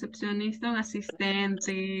 como recepcionista, un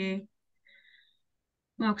asistente,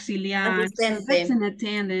 un auxiliar. Asistente. That's an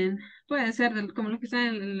attendant. Puede ser como los que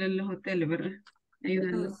están en los hoteles, ¿verdad?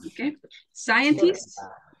 Ayudando, ¿ok? Scientist.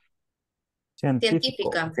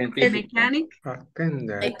 Científico. Científica. Mechanic.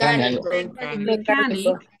 Attender.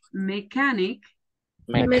 Mechanic.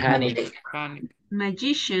 Mecánico.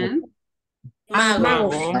 Magician.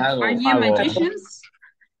 Mago. Are you Mago. magicians?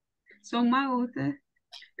 ¿Son magos ustedes?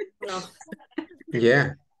 No.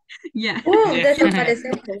 Yeah. Yeah.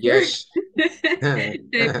 Desaparecemos. Yes. Pueden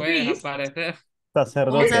Priest. aparecer. Un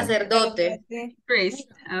Sacerdote. sacerdote.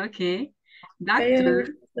 Priest. Okay. Doctor.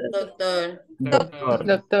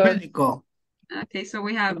 Doctor. Médico. Okay, so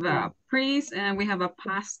we have a priest and we have a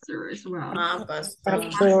pastor as well.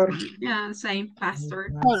 Pastor. Yeah, same pastor.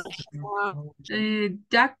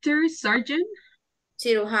 Doctor, sergeant.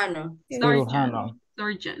 Cirujano. Cirujano.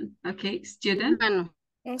 Surgeon. Okay, student.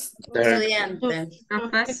 Estudiante.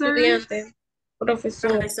 Professor. Estudiante. Profesor.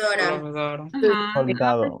 Profesora.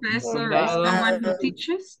 Soldado. Professor is someone who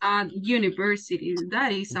teaches at university.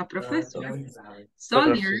 That is a professor.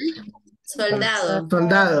 Soldier. Soldado.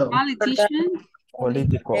 Soldado. Politician.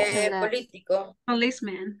 Político. Político.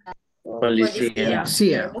 Policeman. Policía.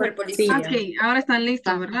 Policía. Mujer policía. Okay, ahora están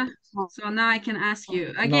listos, ¿verdad? So now I can ask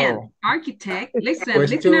you again. No. Architect. Listen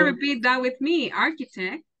Question. and repeat that with me.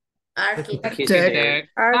 Architect. Architect.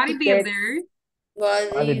 Bodybuilder.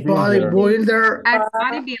 Bodybuilder.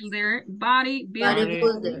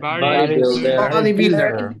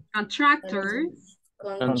 Bodybuilder. Contractor.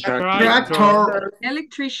 Tractor.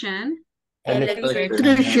 Electrician.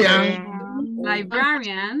 Electrician.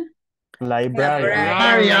 Librarian.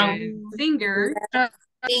 Librarian. Singer.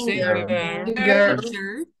 Singer.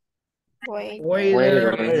 Teacher.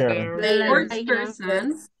 Waiter.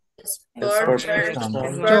 Sportsperson.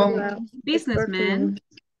 Businessman.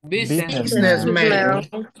 Businessman.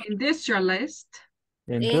 Industrialist.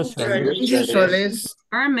 Industrialist.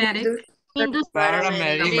 Paramedic.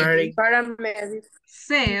 Paramedic.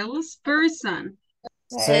 Salesperson.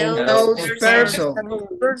 Salesperson.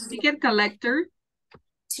 Ticket collector.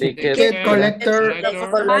 Ticket collector.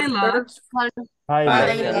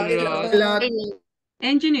 Pilot.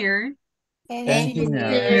 Engineer.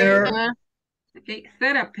 Engineer. Okay,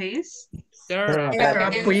 therapist.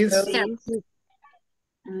 Therapist.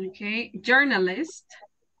 Okay, journalist.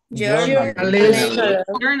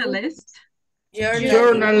 Journalist.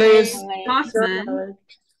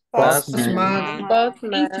 Postman.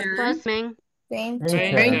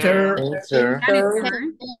 Painter.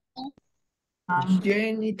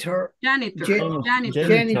 Janitor.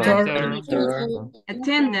 Janitor.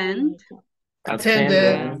 Attendant.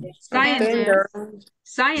 attendant, scientist,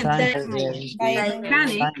 scientist,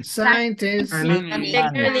 Scientist, scientist,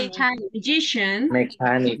 mechanic, magician,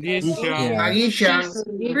 mechanic, magician,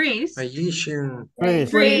 priest, magician,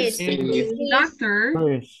 priest, doctor,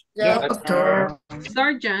 doctor,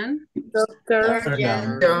 sergeant,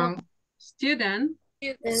 young, student,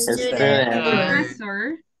 student,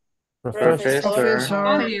 professor, professor,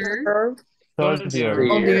 soldier,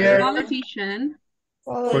 soldier, politician,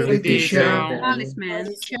 politician,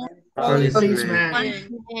 policeman. policeman.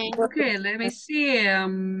 Okay, let me see.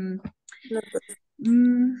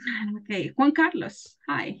 Okay, Juan Carlos.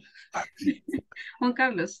 Hi. Juan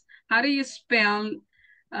Carlos, how do you spell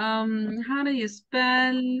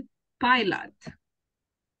pilot?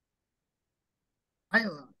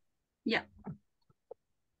 Yeah.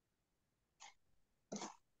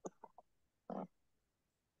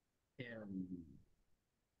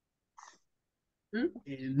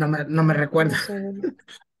 No me recuerdo.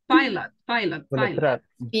 Pilot. deletrear.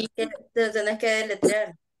 Y que te tenés que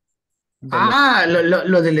deletrear. Ah,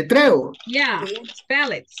 lo deletreo. Yeah,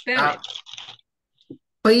 spell it.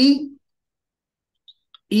 P,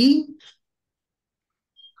 I,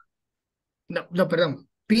 no, perdón.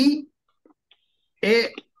 P,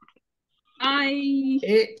 E, I.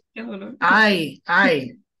 I.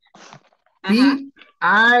 P,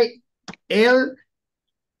 I, L,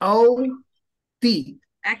 O, T.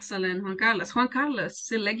 Excellent, Juan Carlos. Juan Carlos,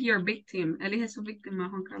 select your victim. Elige su víctima,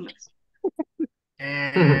 Juan Carlos.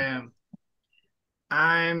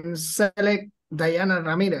 I'm select Diana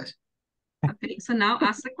Ramírez. Okay, so now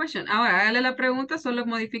ask the question. Ahora, hágale la pregunta, solo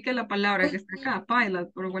modifique la palabra que está acá,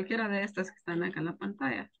 pilot, por cualquiera de estas que están acá en la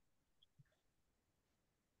pantalla.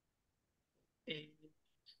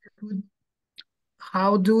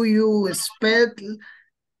 How do you spell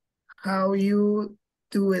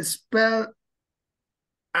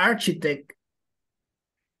architect?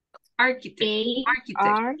 Architect.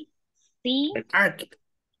 Architect.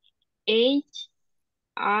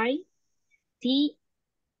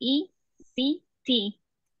 A-R-C-H-I-T-E-C-T.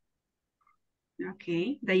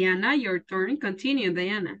 Okay, Diana, your turn. Continue,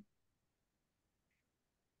 Diana.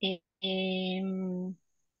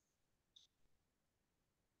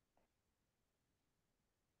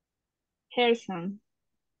 Person.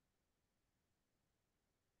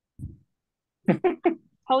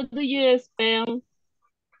 How do you spell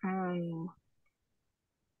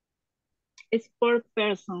sport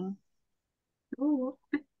person?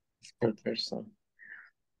 sport person.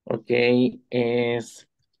 Okay, es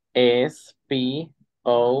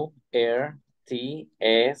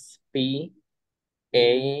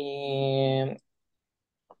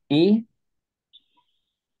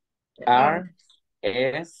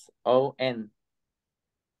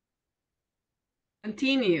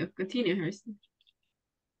Continue, Harrison.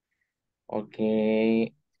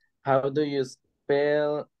 Okay, how do you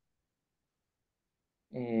spell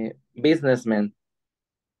businessman?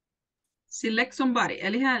 Select somebody.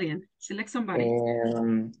 Elige a alguien. Select somebody.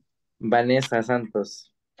 Vanessa Santos.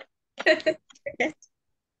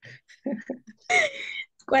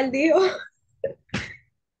 ¿Cuál dijo?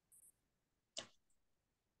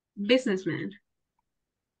 Businessman.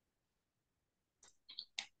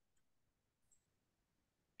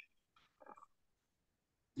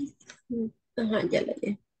 Ajá, ya la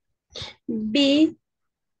vi. B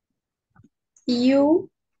U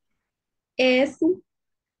S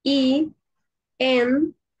E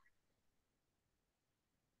N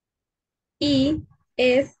E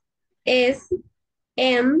S S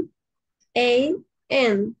M A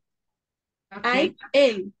N. Okay.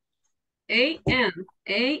 A-N.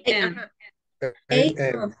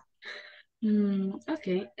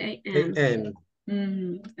 Okay, A-N.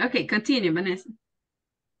 Okay, continue, Vanessa.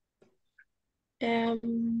 How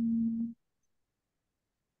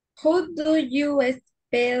do you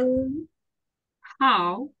spell?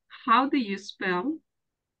 How do you spell?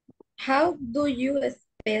 How do you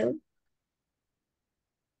spell?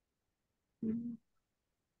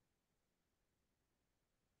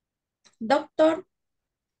 Doctor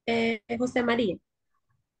José María.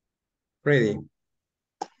 Ready.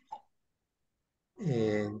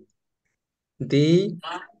 D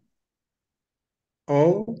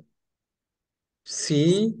O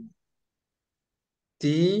C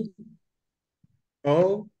T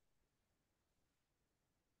O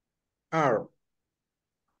R.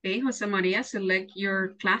 Okay, Jose Maria, select your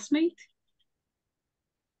classmate.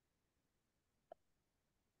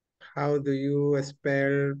 How do you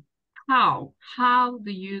spell? How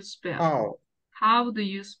do you spell? How do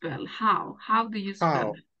you spell? How do you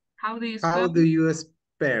spell? How do you spell? How do you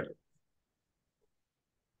spell?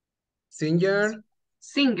 Singular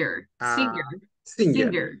Singer. Singer.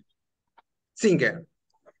 Singer. Singer.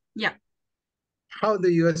 Yeah. How do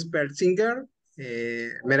you spell singer?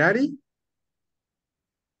 Merari?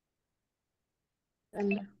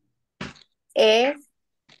 S-I-N.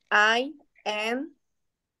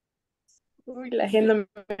 Uy, la gente no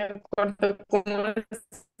me acuerdo cómo se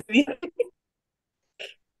dice.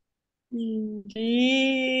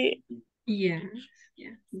 G. Yeah.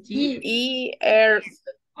 Yeah. G-E-R.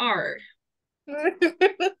 R.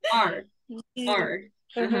 R. R.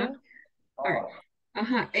 Ajá. R.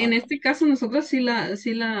 Ajá. En este caso nosotros sí la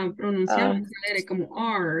pronunciamos como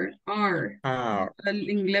R, R. El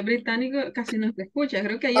inglés británico casi no se escucha.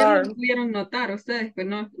 Creo que ayer R. lo pudieron notar ustedes, pues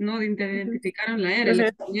no identificaron la R,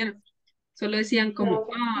 le pusieron. Solo decían como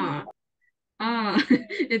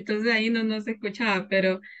entonces ahí no se escuchaba,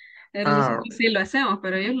 pero nosotros sí lo hacemos,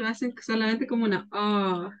 pero ellos lo hacen solamente como una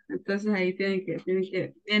entonces ahí tienen que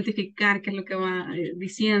identificar qué es lo que va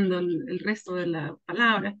diciendo el resto de la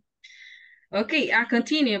palabra. Okay,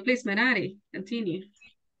 continue, please, Merari. Continue.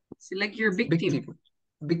 Select your victim.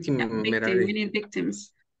 Victim, Yeah, victim. Merari. We need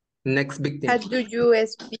victims. Next victim. How do you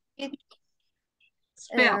speak?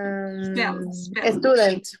 Spell.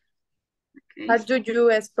 Student. Okay. How do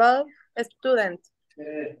you spell student?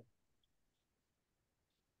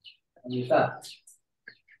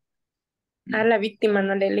 A la víctima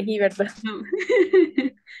no le elegí, ¿verdad? No.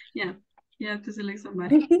 Yeah, you have to select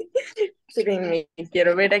somebody. Espérenme,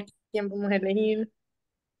 quiero ver a quién vamos a elegir.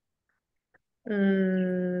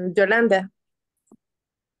 Yolanda.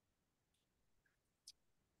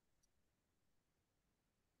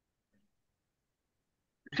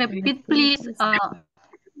 Repeat, please,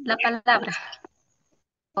 la palabra.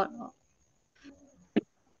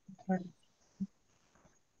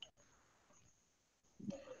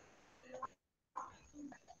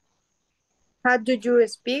 How do you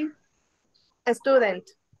speak?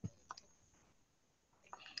 Student.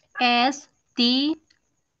 S-T-I-U-D-E-M-T.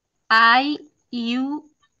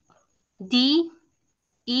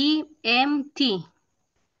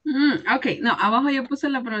 Okay, no, abajo yo puse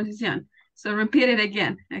la pronunciación. So repeat it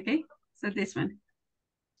again, okay? So this one.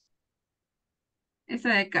 Esa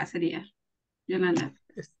de acá sería, Yolanda.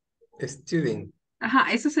 Student.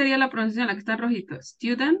 Ajá, esa sería la pronunciación, la que está en rojito.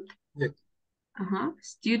 Student. Yeah. Ajá,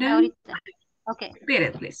 student. Ahorita. Okay. Repeat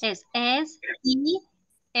it, please. Es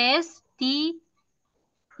S-T-U-D-E-M-T.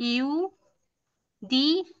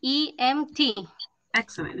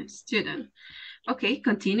 Excellent, student. Okay,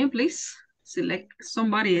 continue, please. Select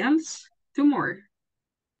somebody else. Two more.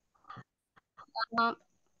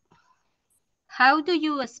 How do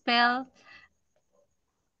you spell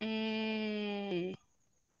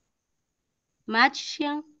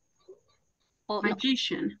magician?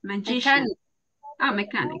 Magician. Mechanic.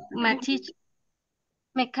 Mechanic. Okay.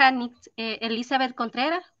 Mechanic. Elizabeth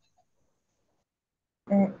Contreras.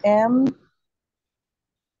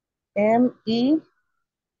 M-E-C-H-A-N-I-C.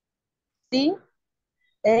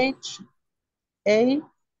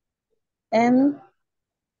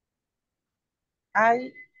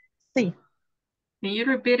 Can you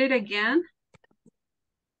repeat it again?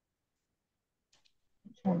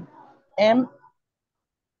 M-E-C-H-A-N-I-C.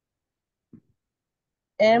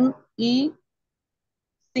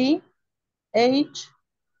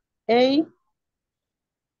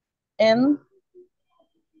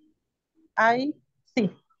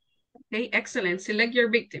 Okay, excellent. Select your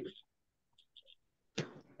victim.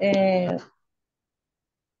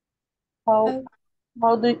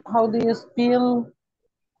 How do you spell?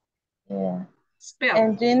 Spell.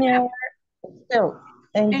 Engineer. Spell.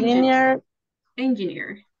 Engineer.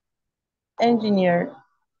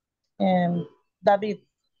 David.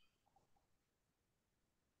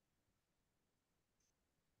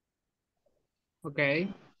 Okay.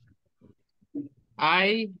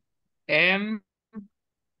 I am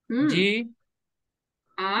G.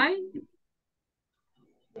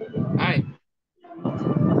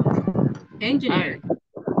 Engineer.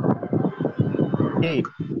 E.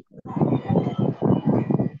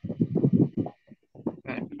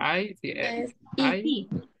 I, sí,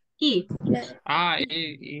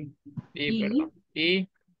 perdón. E,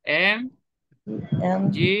 M,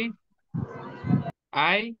 G,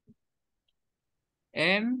 I,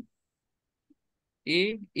 N,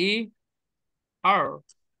 E, R.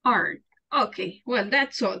 R. Okay, well,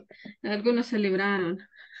 that's all. Algunos se libraron.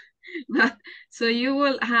 But, so you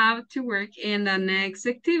will have to work in the next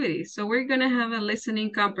activity. So we're going to have a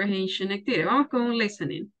listening comprehension activity. Vamos con un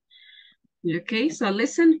listening. Okay, so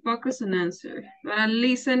listen, focus, and answer. Para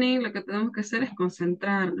listening, lo que tenemos que hacer es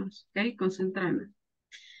concentrarnos. Okay, concentrarnos.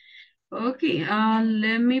 Okay,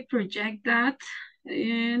 let me project that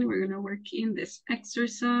And we're gonna work in this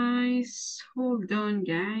exercise. Hold on,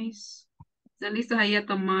 guys. ¿Están listos ahí a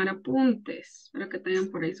tomar apuntes? Espero que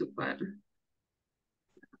tengan por ahí su cuaderno.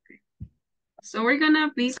 Okay. So we're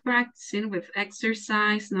gonna be practicing with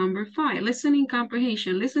exercise number 5. Listening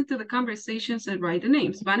comprehension. Listen to the conversations and write the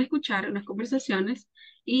names. Van a escuchar unas conversaciones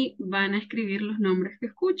y van a escribir los nombres que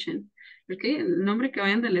escuchen. ¿Ok? El nombre que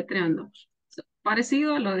vayan deletreando. So,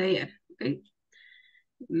 parecido a lo de ayer. ¿Ok?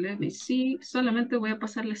 Let me see. Solamente voy a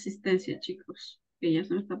pasar la asistencia, chicos. Que ya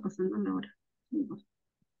se me está pasando la hora.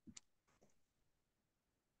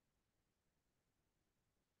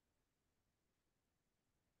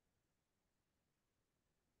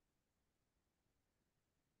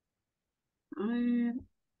 A ver,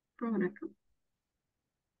 por acá.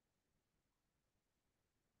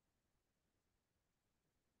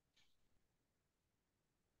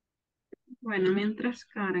 Bueno, mientras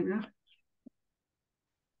carga.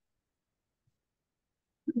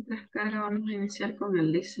 Mientras carga, vamos a iniciar con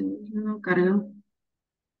el listening. No carga.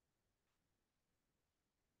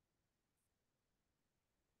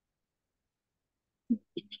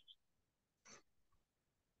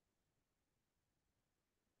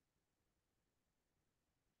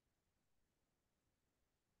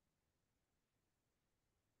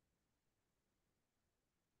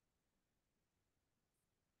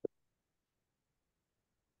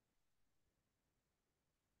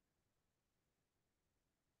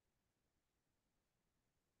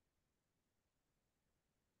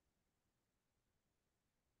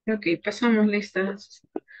 Ok, pasamos listas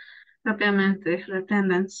rápidamente. La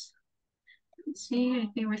attendance. Sí,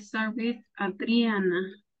 I think we start with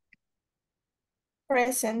Adriana.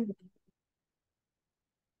 Present.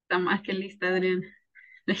 Está más que lista, Adriana.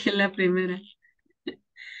 Dejé la primera.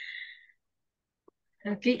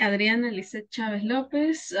 Ok, Adriana Lisset Chávez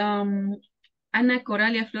López. Ana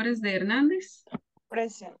Coralia Flores de Hernández.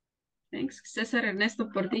 Present. Thanks. César Ernesto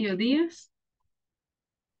Portillo Díaz.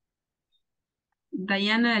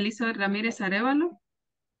 Dayana Elizabeth Ramírez Arevalo.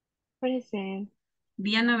 Present.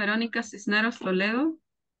 Diana Verónica Cisneros Toledo.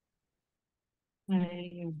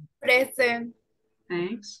 Present.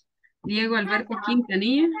 Thanks. Diego Alberto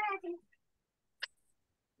Quintanilla.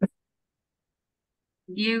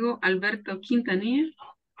 Diego Alberto Quintanilla.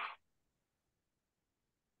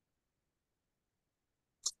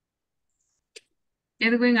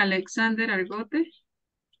 Edwin Alexander Argote.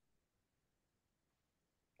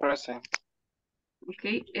 Present.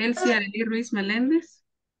 Ok. Elsie Arely Ruiz Meléndez.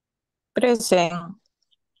 Present.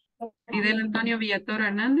 Fidel Antonio Villatoro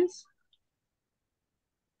Hernández.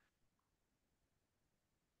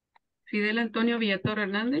 Fidel Antonio Villatoro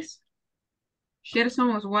Hernández.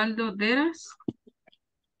 Gerson Oswaldo Deras.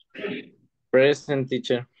 Present,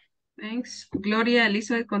 teacher. Thanks. Gloria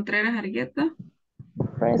Elizabeth Contreras Argueta.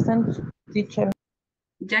 Present, teacher.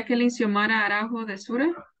 Jacqueline Xiomara Araujo de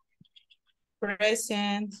Sura.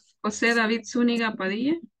 Present. José David Zúñiga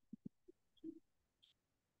Padilla.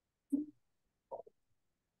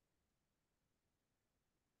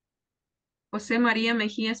 José María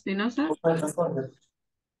Mejía Espinosa.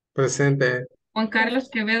 Presente. Juan Carlos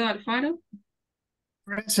Quevedo Alfaro.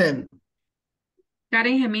 Present.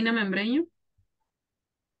 Karen Gemina Membreño.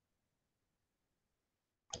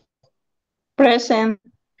 Present.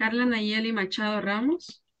 Carla Nayeli Machado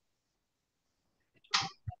Ramos.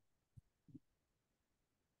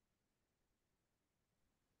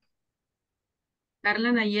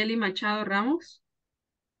 Carla Nayeli Machado Ramos.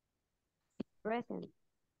 Present.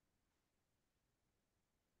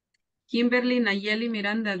 Kimberly Nayeli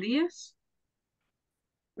Miranda Díaz.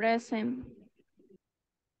 Present.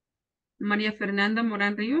 María Fernanda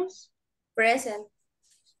Morán Rivas. Present.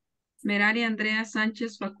 Merari Andrea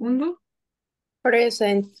Sánchez Facundo.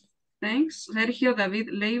 Present. Thanks. Sergio David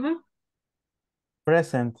Leiva.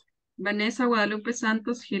 Present. Vanessa Guadalupe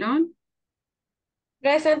Santos Girón.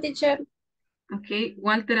 Present, teacher. Ok.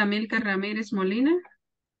 Walter Amilcar Ramírez Molina.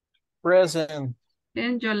 Present.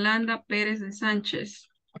 And Yolanda Pérez de Sánchez.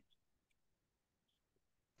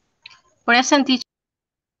 Present, teacher.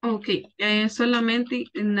 Ok, solamente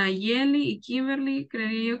Nayeli y Kimberly, creo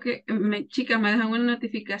yo que, chicas, me dejan una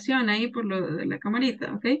notificación ahí por lo de la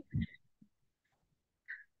camarita, ¿ok?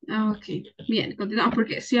 Ok, bien, continuamos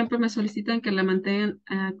porque siempre me solicitan que la mantengan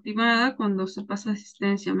activada cuando se pasa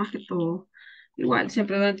asistencia, más que todo. Igual,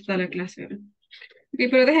 siempre durante toda la clase, ¿verdad? Ok,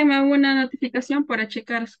 pero déjenme una notificación para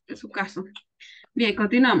checar su caso. Bien,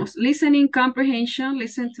 continuamos. Listening comprehension,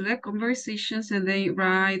 listen to the conversations and then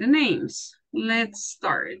write the names. Let's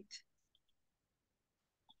start.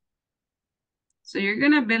 So you're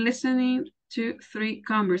going to be listening to 3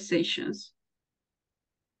 conversations.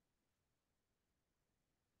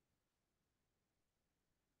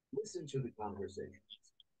 Listen to the conversation.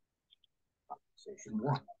 Conversation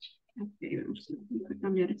 1. Ok, vamos a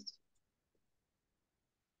cambiar esto.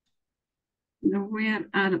 Lo voy a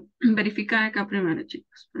verificar acá primero,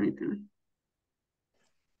 chicos. Permítanme.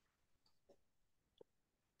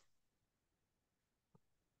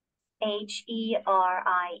 Herie.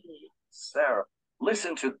 Sarah,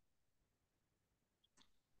 listen to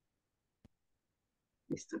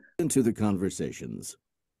Listo. To the conversations.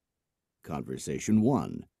 Conversation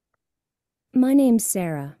 1. My name's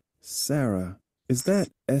Sarah. Sarah. Is that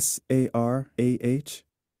S-A-R-A-H?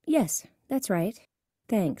 Yes, that's right.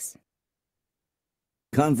 Thanks.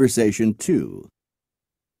 Conversation 2.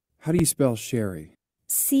 How do you spell Sherry?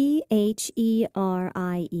 Cherie.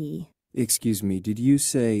 Excuse me, did you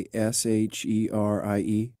say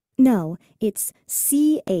S-H-E-R-I-E? No, it's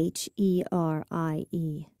Cherie.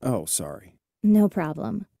 Oh, sorry. No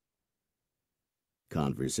problem.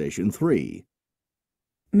 Conversation 3.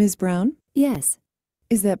 Ms. Brown? Yes,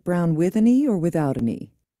 Is that Brown with an E or without an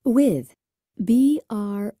E? with.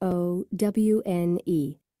 Browne.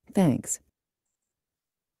 Thanks.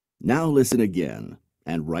 Now listen again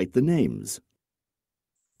and write the names.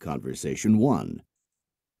 Conversation 1.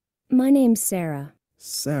 My name's Sarah.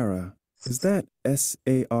 Sarah. Is that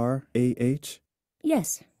S-A-R-A-H?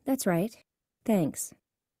 Yes, that's right. Thanks.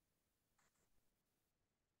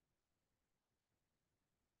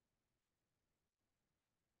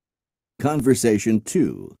 Conversation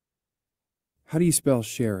 2. How do you spell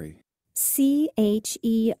Sherry? Cherie.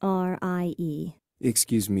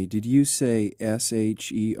 Excuse me, did you say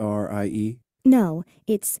S-H-E-R-I-E? No,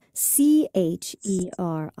 it's Cherie.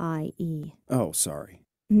 Oh, sorry.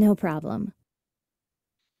 No problem.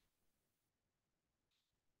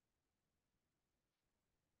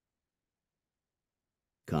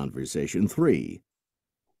 Conversation 3.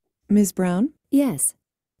 Ms. Brown? Yes,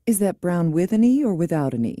 Is that Brown with an E or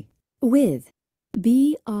without an E? with.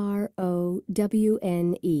 Browne.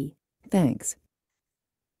 Thanks.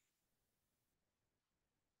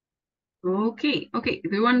 Okay. Do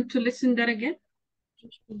you want to listen that again?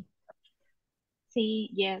 Sí,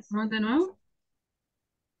 yes, ¿Vamos de nuevo?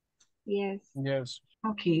 yes. Yes.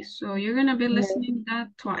 Okay, so you're gonna be listening that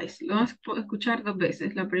twice. Lo vas a escuchar dos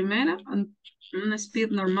veces. La primera, un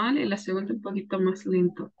speed normal, y la segunda un poquito más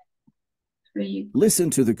lento. There you go. Listen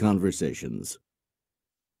to the conversations.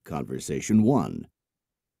 Conversation 1.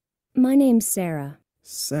 My name's Sarah.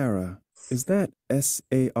 Sarah. Is that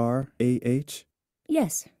S-A-R-A-H?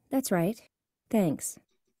 Yes, that's right. Thanks.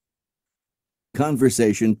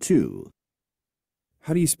 Conversation 2.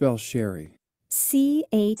 How do you spell Sherry?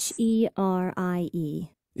 Cherie.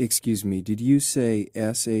 Excuse me, did you say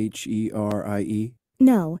S-H-E-R-I-E?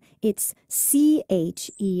 No, it's Cherie.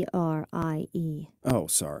 Oh,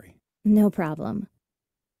 sorry. No problem.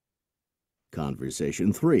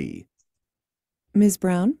 Conversation 3. Ms.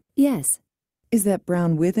 Brown? Yes, Is that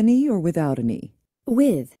Brown with an E or without an E?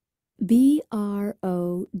 with. Browne.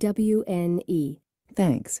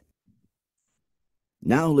 Thanks.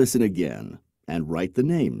 Now listen again and write the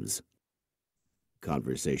names.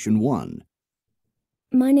 Conversation 1.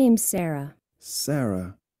 My name's Sarah.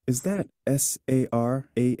 Sarah. Is that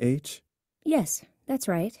S-A-R-A-H? Yes, that's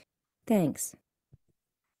right. Thanks.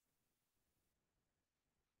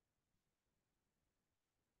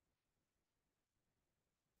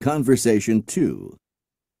 Conversation 2.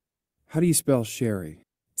 How do you spell Sherry?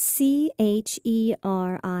 Cherie.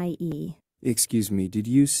 Excuse me, did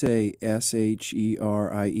you say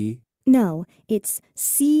S-H-E-R-I-E? No, it's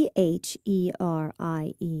Cherie.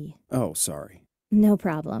 Oh, sorry. No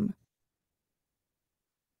problem.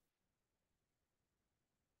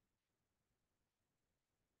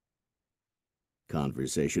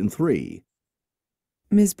 Conversation 3.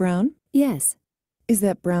 Ms. Brown? Yes, Is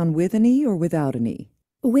that Brown with an E or without an E?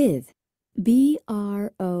 with.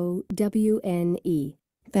 Browne.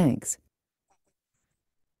 Thanks.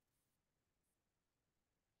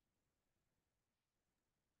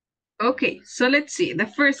 Okay, so let's see. The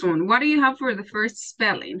first one. What do you have for the first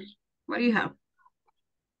spelling? What do you have?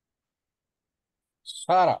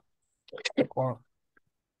 Sarah. Con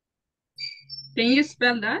Can you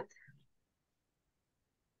spell that?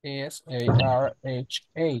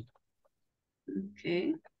 S-A-R-H-A.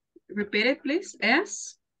 Okay. Repeat it, please.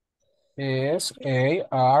 S S-A-R-H-A.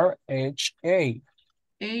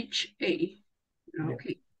 H-A.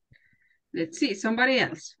 Okay. Let's see. Somebody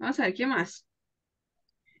else. Vamos a ver, ¿quién más?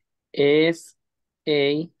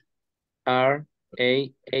 S-A-R-A-H.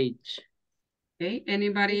 Okay.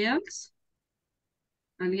 Anybody else?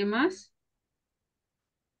 ¿Alguien más?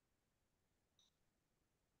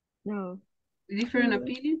 No. Different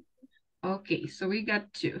opinion? Okay, so we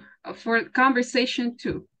got two. For conversation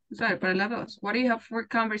 2. Sorry, para la dos. What do you have for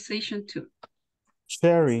conversation 2?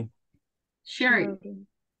 Sherry. Sherry.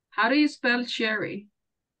 How do you spell Sherry?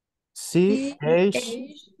 C-H-E-R-I-E.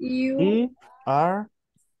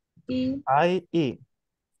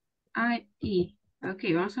 I-E. Ok,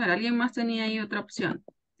 vamos a ver. ¿Alguien más tenía ahí otra opción?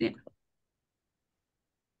 Sí.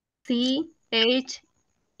 C-H-E-R-R-A-E.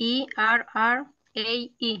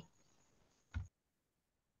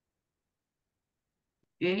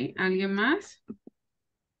 Ok, ¿alguien más?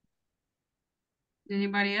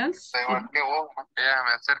 Anybody else? Estoy igual que vos, porque ya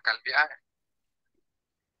me acerca el viaje.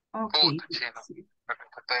 Ok. Puta, chino.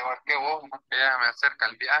 Estoy igual que vos, porque ya me acerca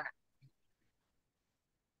el viaje.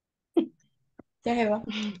 Ya se va.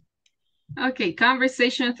 Okay,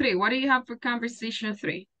 conversation 3. What do you have for conversation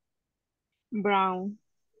 3? Brown.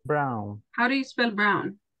 Brown. How do you spell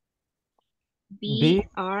brown?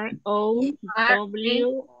 B-R-O-W-N-E.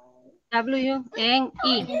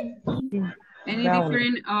 Any Brown.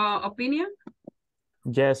 different opinion?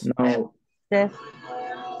 Yes. No. Yes.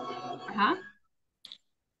 Uh-huh.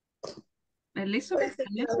 Elizabeth?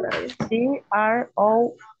 C-R-O-W-N-E.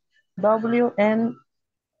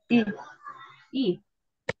 E.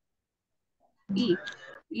 E.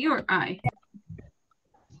 E or I?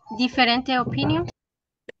 Different opinion?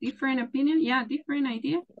 Different opinion? Yeah, different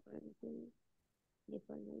idea?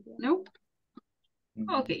 No?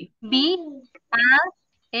 Okay.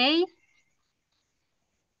 B-R-A.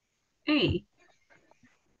 A.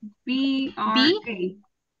 B-R-A.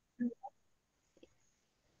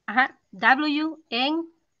 W-N-E.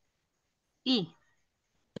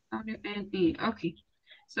 W-N-E. Okay.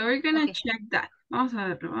 So we're gonna check that. Vamos a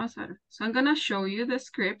verlo, vamos a ver. So I'm gonna show you the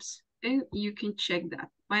scripts and you can check that.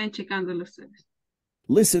 Vayan checándolo ustedes.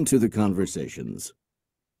 Listen to the conversations.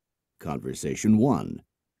 Conversation 1.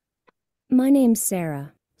 My name's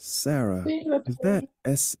Sarah. Sarah. Is that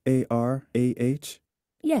S-A-R-A-H?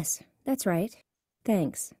 Yes, that's right.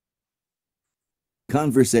 Thanks.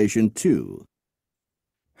 Conversation 2.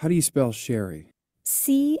 How do you spell Sherry?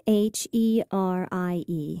 C-H-E-R-I-E.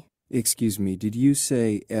 Excuse me, did you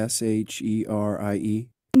say S-H-E-R-I-E?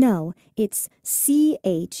 No, it's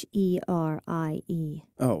C-H-E-R-I-E.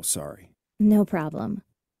 Oh, sorry. No problem.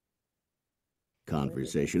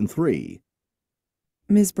 Conversation 3.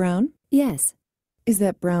 Ms. Brown, Yes, is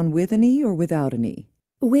that Brown with an E or without an E?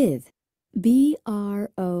 with. B-R-O-W-N-E.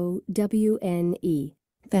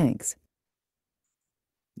 Thanks.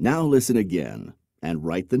 Now listen again and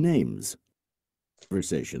write the names.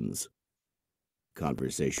 Conversations.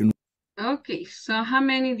 Conversation. Okay, so how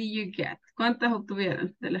many do you get? ¿Cuántas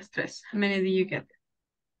obtuvieron de las tres? How many do you get?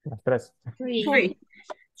 Las tres. Three.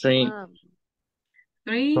 3.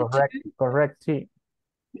 Three, Correct, sí.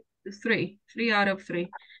 three. 3 out of 3.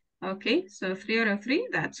 Okay, so 3 out of 3,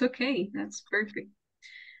 that's okay. That's perfect.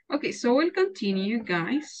 Okay, so we'll continue,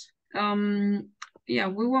 guys. Yeah,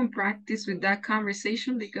 we won't practice with that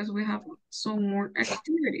conversation because we have some more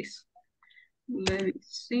activities. Let me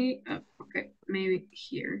see. Okay, maybe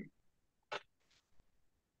here.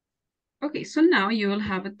 Okay, so now you will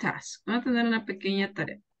have a task. Vamos a tener una pequeña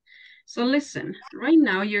tarea. So listen, right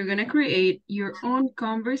now you're going to create your own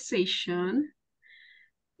conversation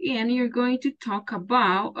and you're going to talk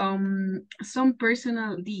about some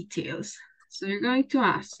personal details. So you're going to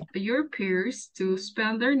ask your peers to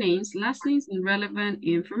spell their names, last names, and relevant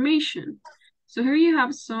information. So here you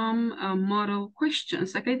have some model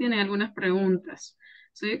questions. Acá tienen algunas preguntas.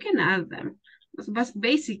 So you can add them. But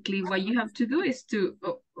basically what you have to do is to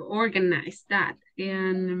organize that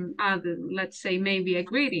and add, let's say, maybe a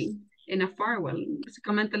greeting in a farewell.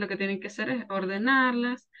 Básicamente lo que tienen que hacer es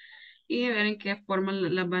ordenarlas y ver en qué forma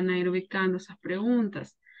las van a ir ubicando esas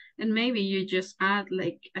preguntas. And maybe you just add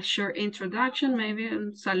like a short introduction, maybe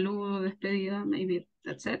un saludo, despedida, maybe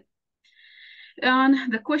that's it.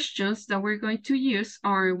 And the questions that we're going to use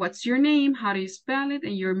are, what's your name? How do you spell it?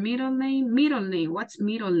 And your middle name. Middle name. What's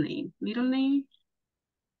middle name? Middle name.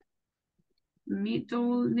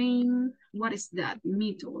 Middle name. What is that?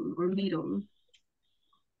 Middle or middle.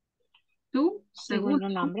 Tu segundo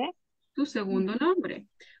nombre. Tu segundo nombre.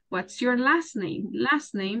 What's your last name?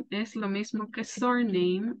 Last name es lo mismo que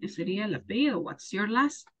surname. Sería el apellido. What's your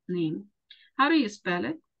last name? How do you spell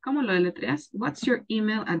it? ¿Cómo lo deletreas? What's your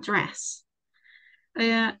email address?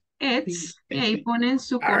 It's, y ahí ponen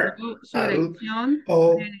su correo, su dirección.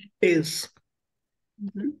 Is.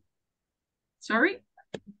 Sorry?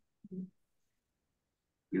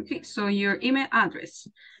 Okay, so your email address.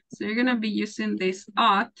 So you're gonna be using this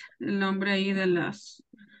at, el nombre ahí de las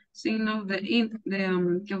signos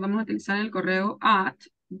que vamos a utilizar en el correo, at,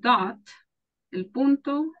 dot, el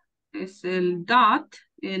punto es el dot,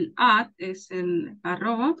 el at es el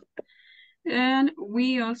arroba, And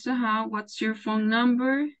we also have what's your phone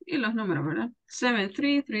number y los números, ¿verdad?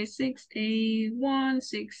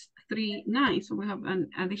 733681639. So we have an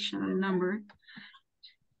additional number.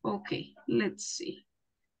 Okay, let's see.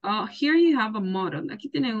 Here you have a model. Aquí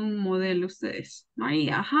tienen un modelo ustedes.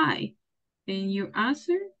 Maria, hi. And you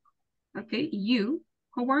answer, okay, you,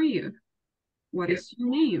 how are you? What is your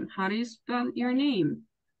name? How do you spell your name?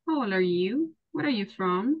 How old are you? Where are you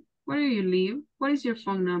from? Where do you live? What is your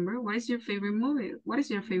phone number? What is your favorite movie? What is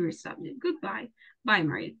your favorite subject? Goodbye. Bye,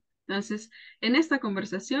 Maria. Entonces, en esta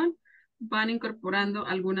conversación van incorporando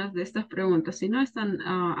algunas de estas preguntas. Si no están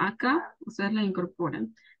acá, ustedes las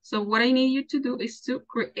incorporan. So what I need you to do is to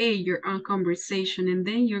create your own conversation and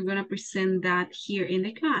then you're going to present that here in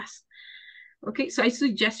the class. Okay, so I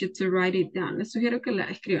suggest you to write it down. Les sugiero que la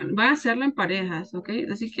escriban. Van a hacerla en parejas, ok.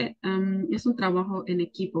 Así que es un trabajo en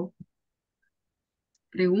equipo.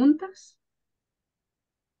 ¿Preguntas?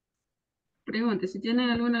 Pregunten. Si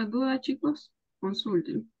tienen alguna duda, chicos,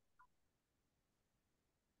 consulten.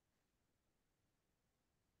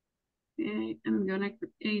 Okay, I'm gonna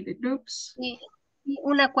create the groups. Y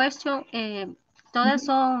una cuestión, todas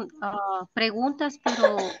son preguntas,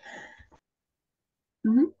 pero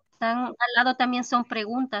están al lado también son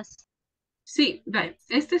preguntas. Sí, right.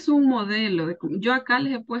 Este es un modelo. Yo acá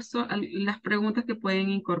les he puesto las preguntas que pueden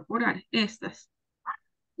incorporar, estas.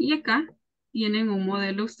 Y acá tienen un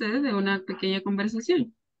modelo ustedes de una pequeña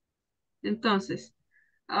conversación. Entonces,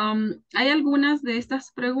 hay algunas de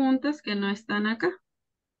estas preguntas que no están acá.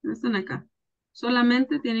 No están acá.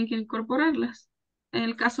 Solamente tienen que incorporarlas. En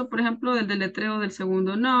el caso, por ejemplo, del deletreo del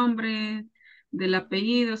segundo nombre, del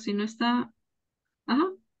apellido, si no está,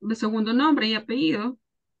 de segundo nombre y apellido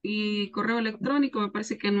y correo electrónico, me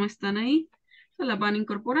parece que no están ahí. Se las van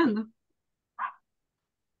incorporando.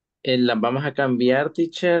 ¿Las vamos a cambiar,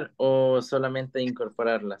 teacher, o solamente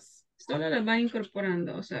incorporarlas? Solo las van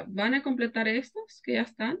incorporando. O sea, van a completar estas que ya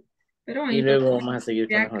están, pero van a Y luego incorporar. vamos a seguir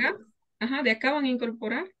De con las acá, otras. de acá van a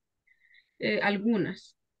incorporar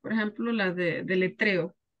algunas. Por ejemplo, la de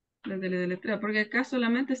deletreo. La de deletreo. Porque acá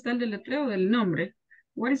solamente está el deletreo del nombre.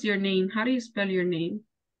 What is your name? How do you spell your name?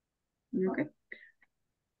 Okay.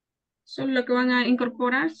 Solo lo que van a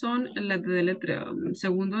incorporar son las de deletreo.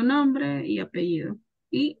 Segundo nombre y apellido.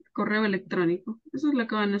 Y correo electrónico. Eso es lo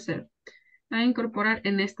que van a hacer. Van a incorporar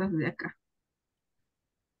en estas de acá.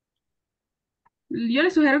 Yo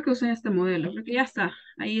les sugiero que usen este modelo, porque ya está,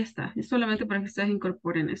 ahí está. Es solamente para que ustedes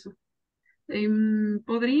incorporen eso. O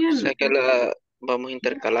Podrían... sea que la vamos a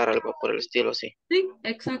intercalar algo por el estilo, sí. Sí,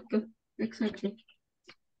 exacto, exacto,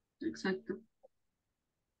 exacto.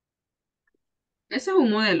 Ese es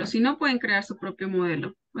un modelo. Si no, pueden crear su propio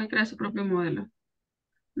modelo. Pueden crear su propio modelo.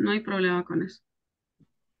 No hay problema con eso.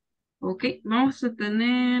 Ok, vamos a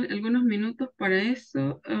tener algunos minutos para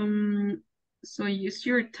eso. So use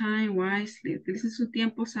your time wisely. Utilicen su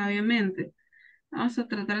tiempo sabiamente. Vamos a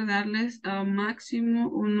tratar de darles máximo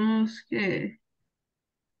unos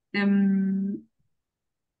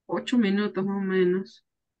 8 minutos más o menos.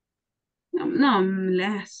 No,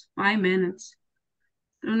 less, 5 minutes.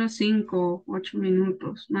 Unos 5, 8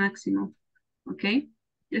 minutos máximo. ¿Ok?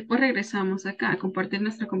 Después regresamos acá a compartir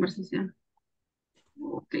nuestra conversación.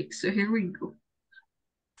 Ok, so here we go.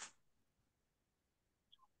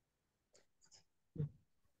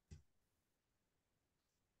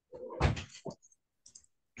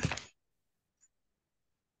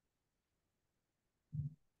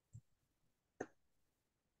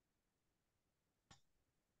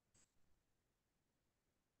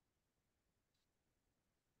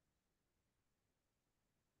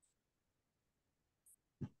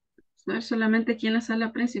 A ver, solamente aquí en la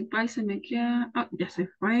sala principal se me queda... Ah, ya se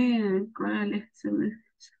fue. ¿Cuál es? Se fue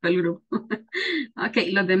el grupo. Ok,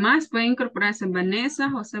 los demás pueden incorporarse. Vanessa,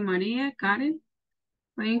 José María, Karen.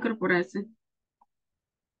 Pueden incorporarse.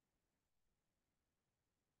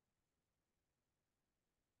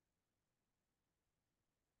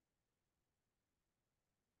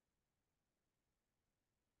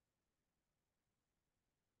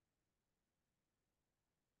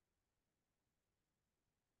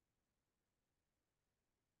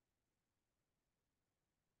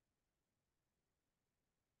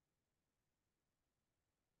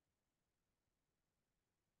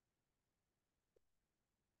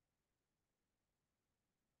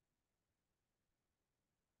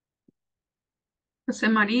 José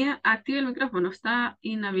María, active el micrófono. Está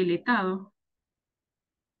inhabilitado.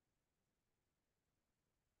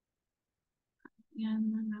 Ya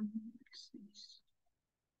no, no, no.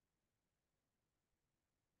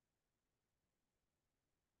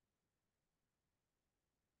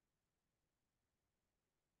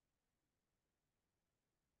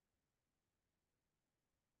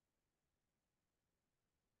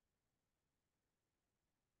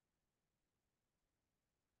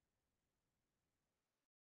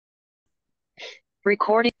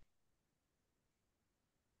 Recording.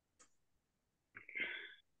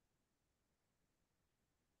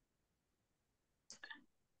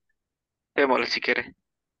 Démosle si quiere.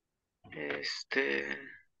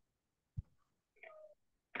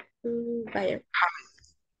 Vaya.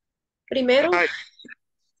 Primero, Hi.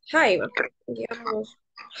 hi, va. Digamos,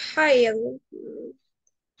 hi, Edwin.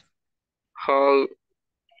 How, Are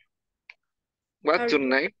what's your you-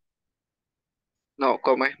 name? No,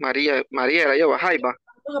 ¿cómo es? María, María era yo, va. Hi, va.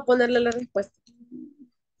 Vamos a ponerle la respuesta.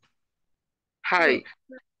 Hi.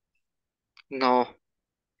 No.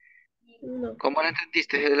 No, ¿Cómo lo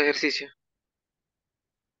entendiste el ejercicio?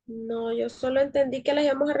 no, yo solo entendí que las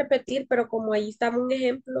íbamos a repetir, pero como ahí estaba un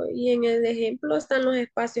ejemplo y en el ejemplo están los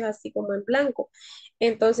espacios así como en blanco.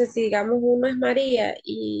 Entonces, si digamos uno es María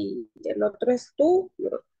y el otro es tú,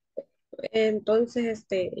 entonces,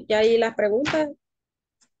 ya ahí las preguntas,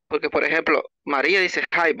 Porque, por ejemplo, María dice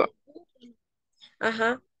hi, va.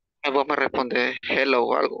 ajá, Y vos me respondes hello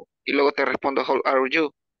o algo. Y luego te respondo how are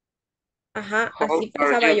you? ajá, How así are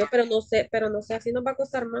pensaba you? yo, pero no sé, así nos va a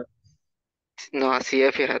costar más. No, así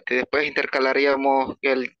es, fíjate. Después intercalaríamos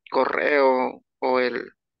el correo o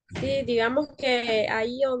el... Sí, digamos que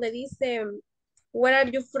ahí donde dice, where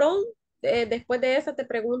are you from? Después de esa te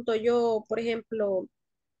pregunto yo, por ejemplo,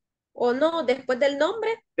 o no, después del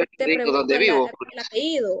nombre Yo te te digo pregunto dónde vivo. el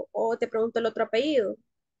apellido o te pregunto el otro apellido,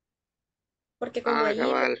 porque como Ah, allí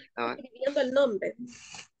cabal, estoy cabal. escribiendo el nombre.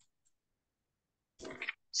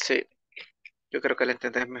 Sí, yo creo que le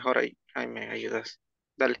entendés mejor ahí. Ahí me ayudas.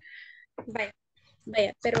 Dale. Vaya,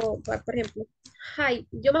 vaya, pero por ejemplo, hi,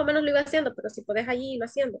 yo más o menos lo iba haciendo, pero si podés allí irlo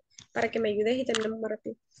haciendo para que me ayudes y terminemos más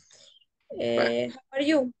rápido. Va. How are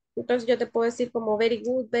you? Entonces yo te puedo decir como very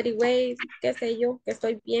good, very well, qué sé yo, que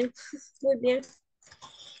estoy bien, muy bien.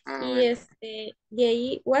 Ah, Y bueno. de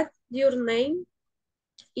ahí, what's your name?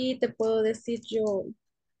 Y te puedo decir yo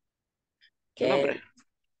Tu que nombre.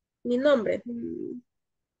 mi nombre.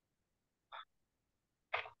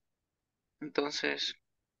 Entonces,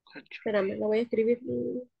 Espérame, lo voy a escribir.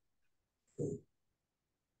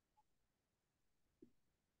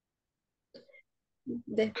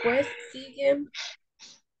 Después sigue,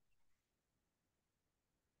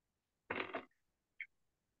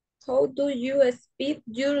 how do you speak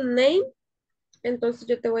your name? Entonces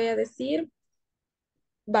yo te voy a decir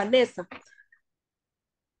Vanessa.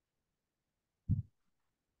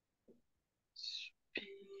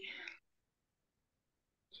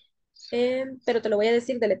 Pero te lo voy a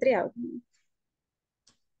decir deletreado.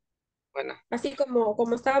 bueno, Así como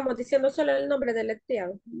estábamos diciendo solo el nombre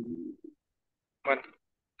deletreado. bueno,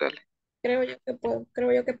 dale. Creo yo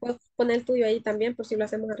que puedo poner el tuyo ahí también por si lo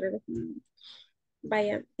hacemos al revés.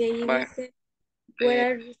 Vaya, de ahí Vaya. dice, where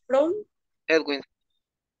are you from? Edwin,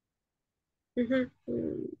 Ujú.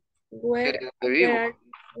 ¿de Where, dónde where vivo? are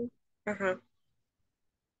you? Ajá.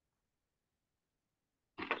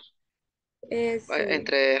 Es, Vaya,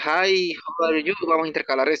 entre hi y how are you, vamos a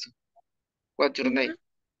intercalar eso. What's your name? ujú.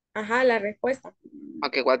 Ajá, la respuesta.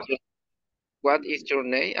 Aunque what is your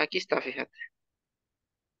name? Aquí está, fíjate,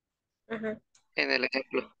 Ajá. en el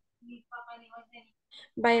ejemplo.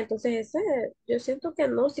 Vaya, entonces ese, yo siento que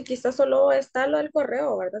no, si quizás solo está lo del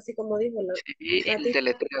correo, ¿verdad? Así como dijo Y la el teacher.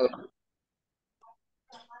 deletreado.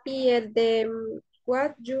 Y el de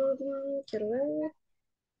what you, quiero ver.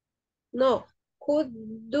 No, who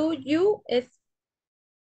do you es,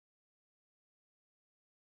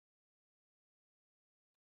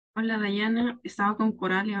 Hola, Dayana. Estaba con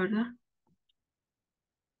Coralia, ¿verdad?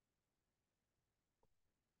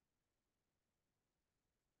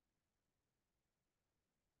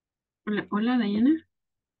 Hola, hola, Dayana.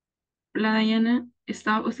 Hola, Dayana.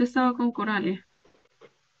 Usted estaba con Coralia.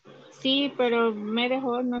 Sí, pero me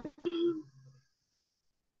dejó, no.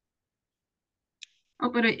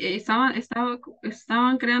 Oh, pero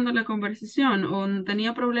estaban creando la conversación o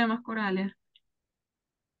tenía problemas Coralia.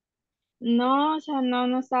 No, o sea,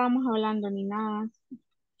 no estábamos hablando ni nada.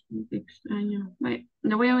 Qué extraño. Vaya,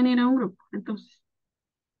 le voy a venir a un grupo, entonces,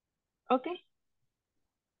 Ok.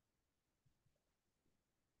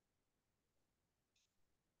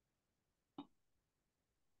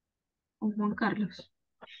 con Juan Carlos.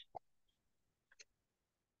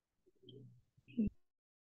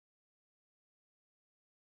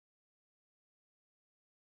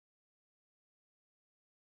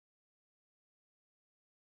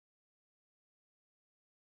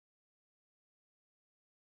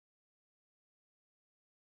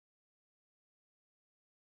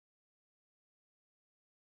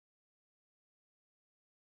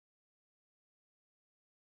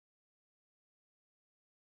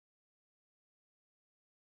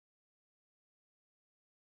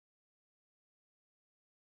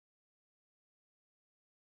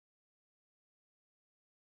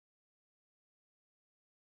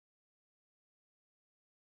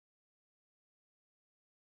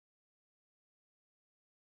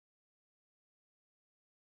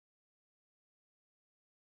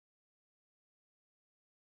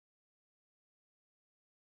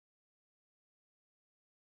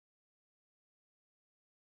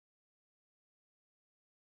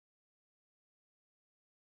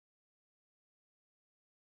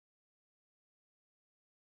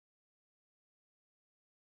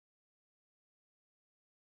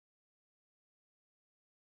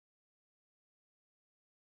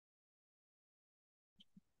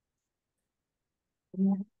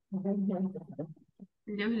 Hello,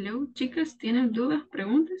 hello, chicas, ¿tienen dudas,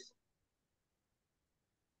 preguntas?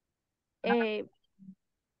 ¿Es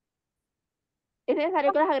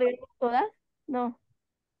necesario que las agreguemos todas? No.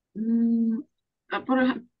 Mm,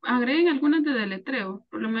 agreguen algunas de deletreo,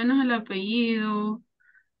 por lo menos el apellido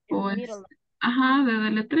El o middle. ajá, de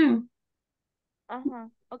deletreo. Ajá.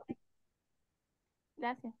 Ok.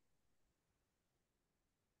 Gracias.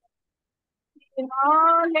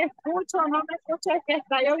 No le escucho, no me escucha, es que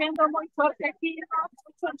está lloviendo muy fuerte aquí, no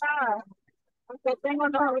escucho nada, porque tengo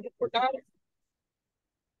los auriculares.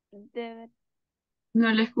 ¿No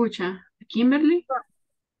le escucha? ¿Kimberly?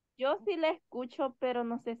 Yo sí la escucho, pero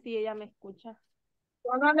no sé si ella me escucha.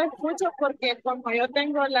 Yo no le escucho porque como yo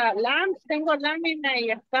tengo tengo lámina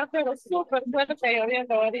y está pero súper fuerte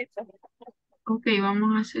lloviendo ahorita. Ok,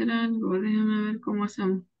 vamos a hacer algo, déjame ver cómo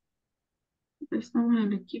hacemos. Estamos en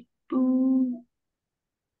el equipo.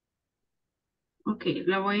 Ok,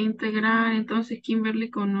 la voy a integrar entonces Kimberly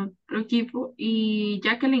con otro equipo y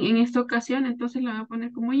Jacqueline en esta ocasión entonces la voy a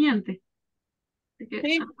poner como oyente. Así que,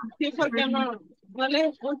 Sí, sí, porque no le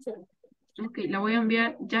escucho. ok, la voy a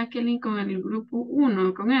enviar Jacqueline con el grupo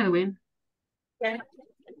 1 con Edwin. Okay.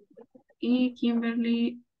 Y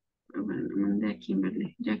Kimberly, bueno, le mandé a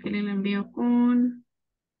Kimberly. Jacqueline la envío con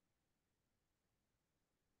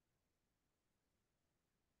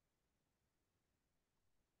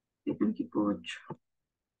el equipo 8.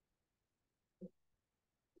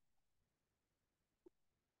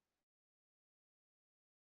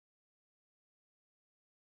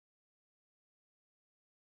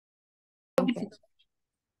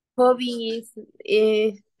 Hobbies,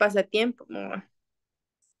 pasatiempo. No.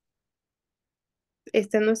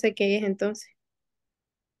 Este no sé qué es entonces.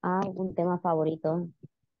 Ah, un tema favorito.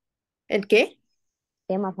 ¿El qué?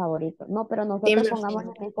 Tema favorito. No, pero nosotros Tema.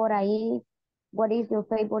 pongámosle mejor ahí. What is your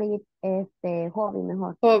favorite hobby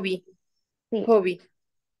mejor? Hobby. Sí, Hobby.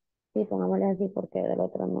 sí, pongámosle así porque del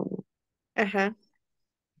otro no. Ajá.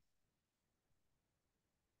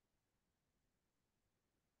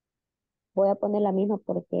 Voy a poner la misma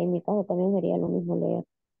porque en mi caso también sería lo mismo leer.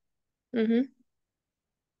 Ujú.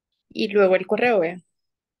 Y luego el correo, vea.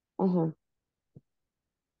 Ajá.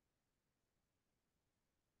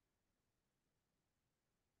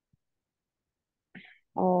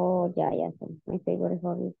 Oh, ya sé. My favorite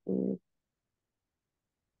hobby is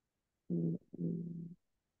mm, mm,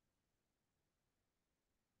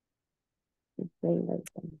 is playing the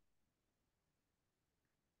guitar.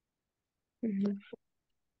 Ujú.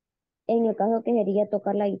 En el caso que sería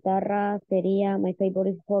tocar la guitarra, sería my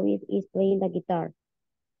favorite hobby is playing the guitar.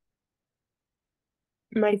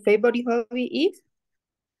 My favorite hobby is.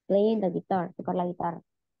 Playing the guitar, tocar la guitarra.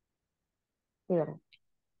 Sí, ¿verdad?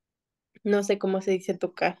 No sé cómo se dice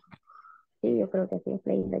tocar. Sí, yo creo que sí, es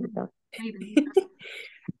playing the guitar.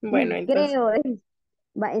 Bueno, entonces. Creo,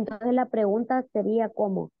 Va, entonces la pregunta sería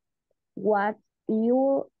como, what's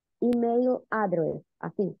your email address?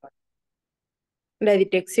 Así. La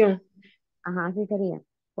dirección. Ajá, así sería.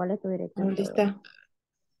 ¿Cuál es tu dirección? ¿Dónde está?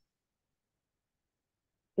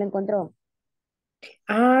 ¿La encontró?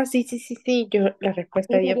 Ah, sí, sí, sí, sí. Yo la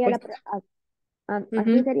respuesta Así había sería puesto.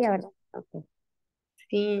 así Ujú. sería, ¿verdad? Okay.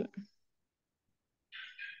 Sí.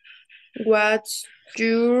 What's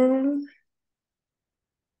your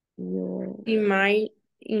Your email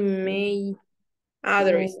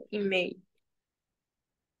address? Email.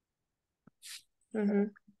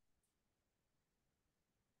 Ujú.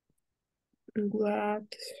 What?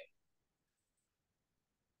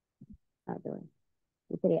 address.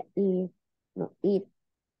 Y sería no, it.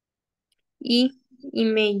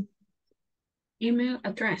 Email. Email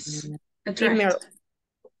address. Email.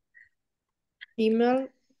 Email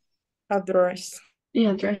address. Y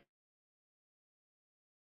address.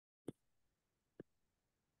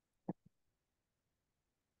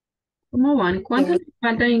 ¿Cómo van? ¿Cuántos les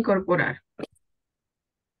falta incorporar?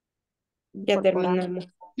 Ya terminamos.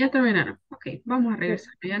 Ya terminaron. Ok, vamos a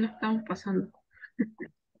regresar. Ya nos estamos pasando.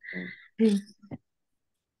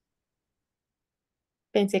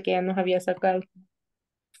 Pensé que ya nos había sacado.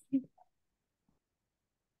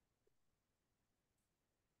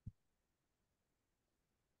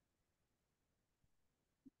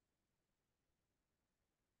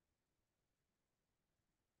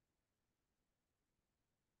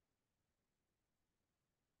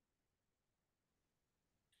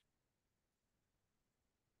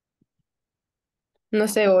 No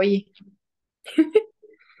se oye.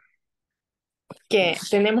 Que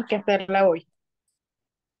tenemos que hacerla hoy.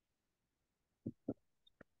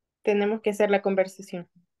 Tenemos que hacer la conversación.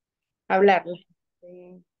 Hablarla.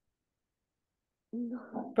 Sí.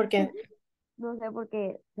 No. Porque No sé por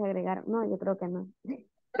qué se agregaron. No, yo creo que no.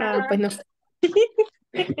 Ah, pues no.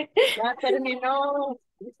 Ya terminó.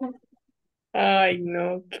 Ay,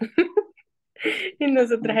 no. Y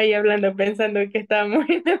nosotras ahí hablando, pensando que estábamos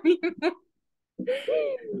en la misma.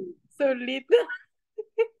 Solita.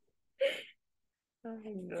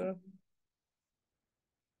 Ay, no.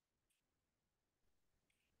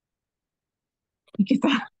 ¿Qué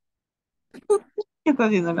está, qué está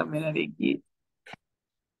haciendo la mera de aquí?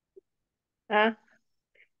 Ah,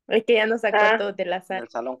 es que ya nos sacó a todos de la En sala. el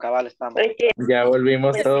salón cabal estamos. Ya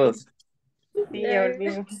volvimos Pues todos. sí, ya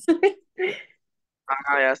volvimos.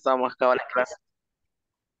 Ah, ya estamos cabal en clase.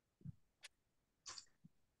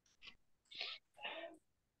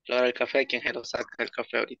 Ahora el café, ¿quién se lo saca el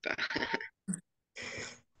café ahorita? No,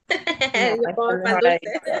 Yo está como pan mejor ahí.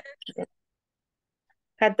 dulce.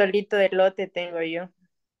 Catolito de lote tengo yo.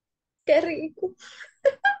 Qué rico.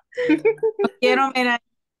 No quiero, mira.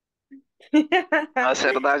 Va a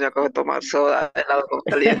hacer daño, acabo de tomar soda, helado con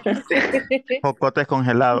caliente. Jocotes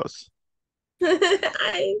congelados.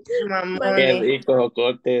 Ay, Qué Mamones. rico,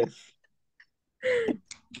 jocotes.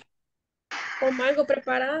 como algo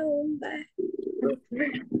preparado. Hombre.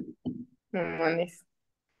 Mamones.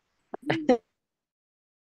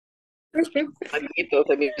 Aquí todo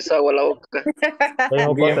se me hizo agua a la boca. Hay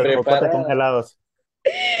Bien jocotes preparada. congelados.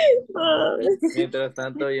 Ay, Mientras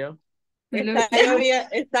tanto yo.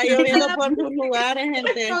 Está lloviendo por sus lugares,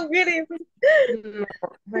 gente. con gripe. No,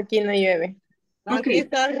 aquí no llueve. Ok, Aquí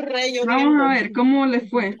está re vamos lloviendo. a ver cómo les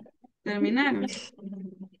fue. ¿Terminaron?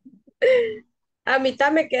 A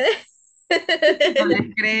mitad me quedé. No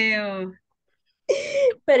les creo.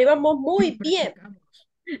 Pero íbamos muy bien.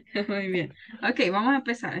 Muy bien. Ok, vamos a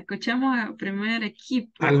empezar. Escuchamos al primer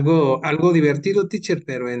equipo. Algo divertido, teacher,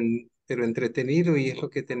 pero entretenido y es lo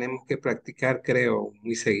que tenemos que practicar, creo,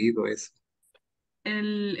 muy seguido eso.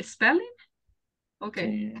 ¿El spelling? Ok.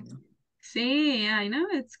 Sí. Sí, I know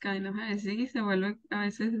it's kind of hard. Sí, se vuelve a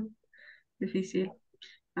veces difícil.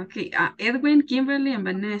 Ok, Edwin, Kimberly y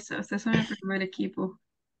Vanessa. Ustedes son el primer equipo.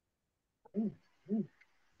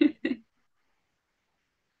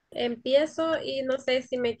 Empiezo y no sé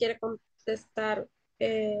si me quiere contestar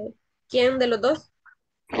quién de los dos.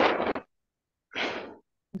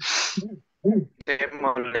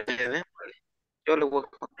 Démosle, démosle. Yo le voy a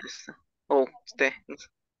contestar. Oh, usted.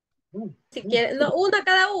 Si quiere, no, una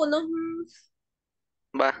cada uno.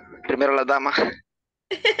 Va, primero las damas.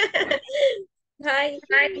 Hi.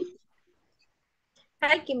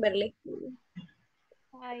 Hi, Kimberly.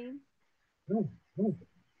 Hi,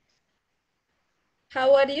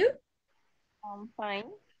 How are you? I'm fine.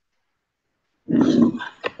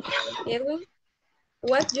 Edwin.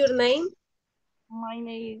 What's your name? My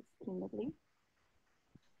name is Kimberly.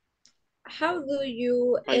 How do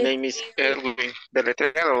you My name is Erwin.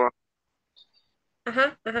 Deletreado.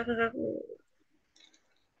 Ajá, ajá, ajá.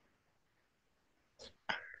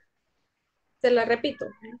 Se la repito.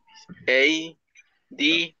 A,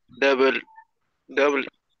 D, double, double.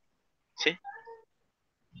 ¿Sí?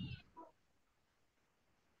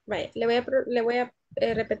 Vaya, le voy a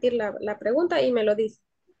repetir la pregunta y me lo dice.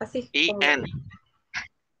 Así E, como. N.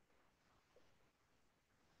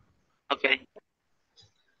 Ok.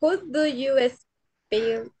 How do you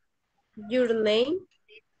spell your name?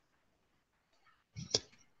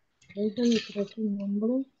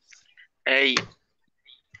 A,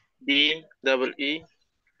 D, double E,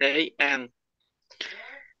 A, N.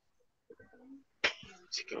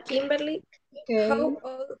 Sí, creo que. Kimberly, how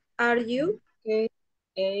old are you?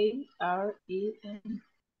 K-A-R-E-N.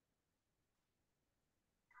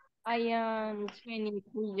 I am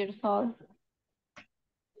 23 years old.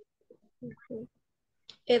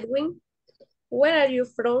 Edwin, where are you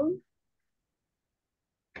from?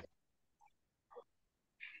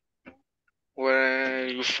 Where are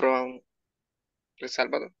you from? El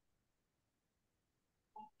Salvador.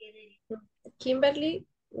 Kimberly,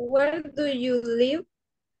 where do you live?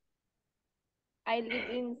 I live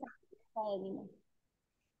in Salvadoreña.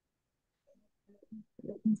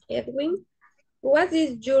 Edwin, what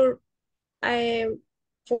is your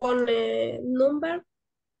phone number?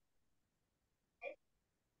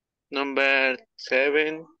 Number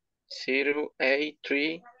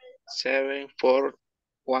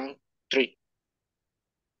 7083741 3.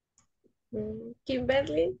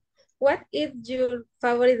 Kimberly, what is your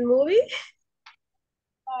favorite movie?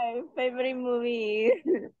 My favorite movie is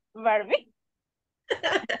Barbie.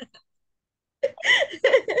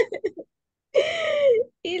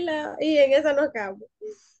 Y en esa nos acabo.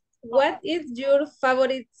 What is your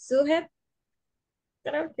favorite subject?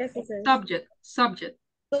 Creo que así se dice. Subject.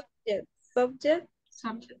 Subject.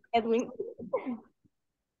 Subject. Edwin.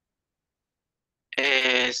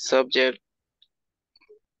 Subject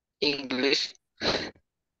English.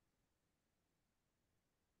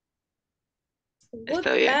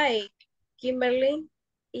 Está bien. Goodbye, Kimberly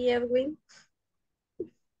y Edwin.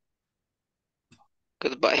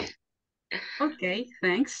 Goodbye. Okay,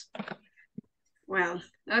 thanks. Well,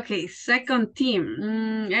 okay, second team.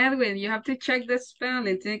 Edwin, you have to check the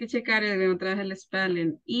spelling. Tiene que checar, Edwin, otra vez el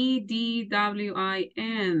spelling. E-D-W-I-N,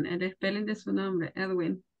 el spelling de su nombre,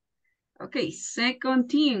 Edwin. Okay, second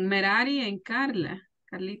team, Merari and Carla.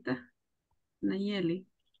 Carlita, Nayeli,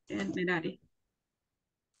 and Merari.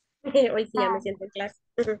 Hoy sí ya me siento en clase.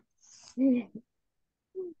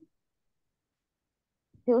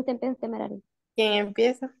 Si usted empieza, usted, Merari. ¿Quién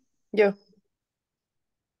empieza? Yo.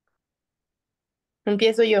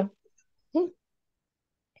 Empiezo yo. Sí.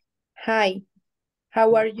 Hi,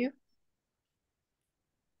 how are you?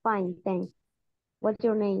 Fine, thanks. What's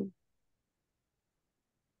your name?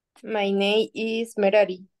 My name is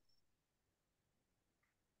Merari.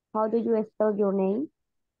 How do you spell your name?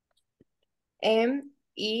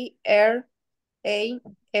 M-E-R-A-R-I.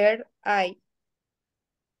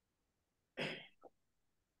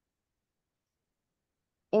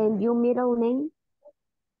 And your middle name?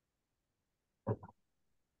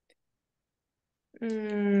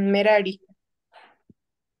 Merari.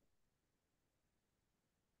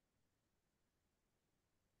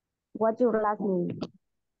 What's your last name?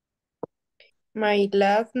 My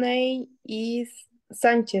last name is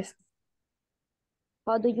Sanchez.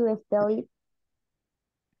 How do you spell it?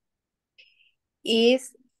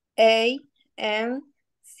 Is A-N-C-H-E-Z.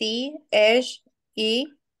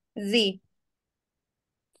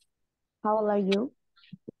 How old are you?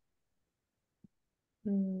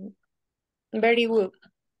 Very good.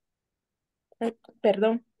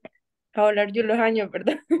 Perdón. How old are you los años,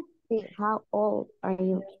 ¿verdad? Sí, how old are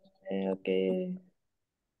you? Okay.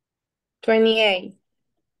 28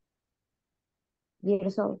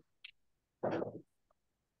 years old.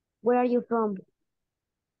 Where are you from?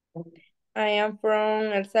 I am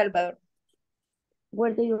from El Salvador.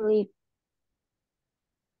 Where do you live?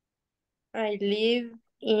 I live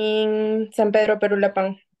in San Pedro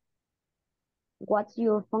Perulapán. What's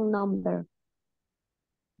your phone number?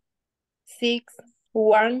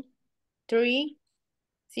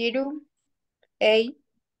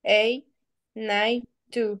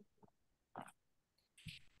 613-088-92.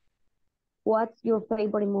 What's your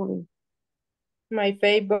favorite movie? My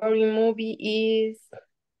favorite movie is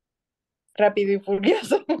Rápido y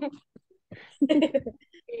Furioso.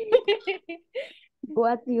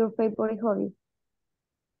 What's your favorite hobby?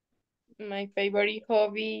 My favorite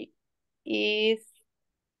hobby is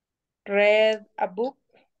read a book.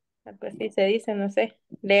 Algo así se dice, no sé.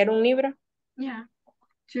 Leer un libro. Yeah,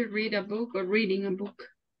 to read a book or reading a book.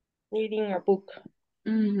 Reading a book.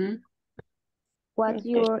 What's Okay.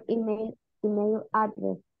 your email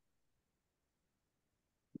address?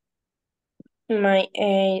 My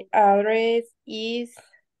address is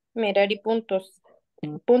Merari puntos.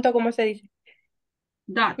 Punto, ¿cómo se dice?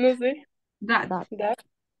 Dot. No sé. Dot. Dot.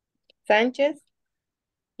 Sánchez.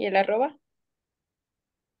 ¿Y el arroba?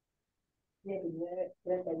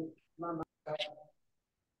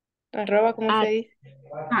 Arroba, ¿cómo se dice?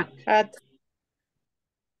 At.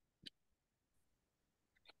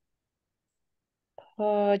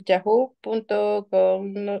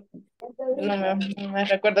 Yahoo.com. No, no me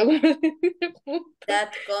recuerdo cómo se dice.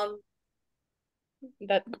 .com.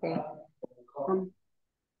 .com.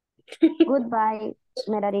 Goodbye,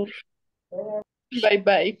 Merari. Bye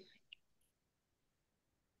bye.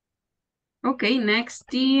 Okay, next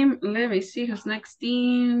team. Let me see who's next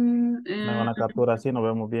team. Me hago una captura así, nos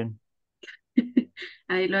vemos bien.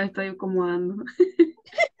 Ahí lo estoy acomodando.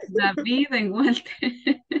 David en Walter.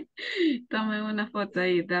 Tomen una foto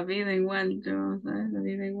ahí. David en Walter. ¿Sabes?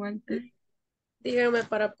 David en Walter. Dígame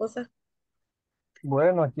para posar.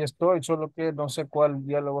 Bueno, aquí estoy, solo que no sé cuál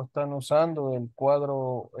diálogo están usando, el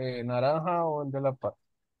cuadro naranja o el de la paz.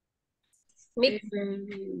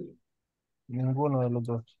 Ninguno de los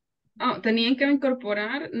dos. Tenían que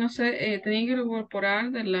incorporar, no sé, tenían que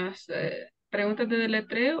incorporar de las preguntas de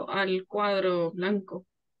deletreo al cuadro blanco.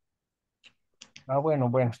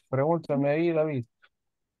 Bueno, pregúntame ahí, David.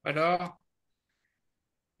 Bueno,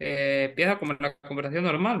 empieza como la conversación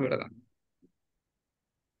normal, ¿verdad?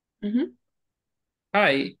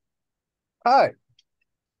 Hi. Hi.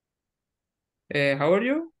 How are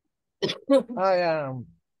you? I am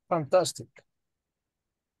fantastic.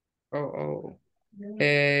 Oh.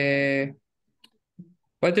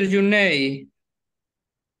 What is your name?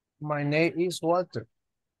 My name is Walter.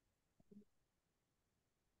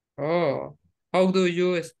 Oh, how do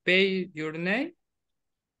you spell your name?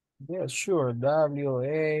 Yeah, sure.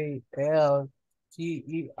 W-A-L-T-E-R.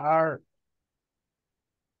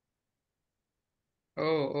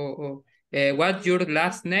 What's your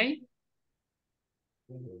last name?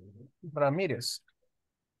 Ramírez.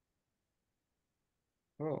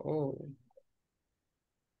 Oh.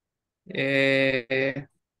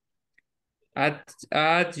 At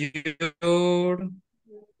your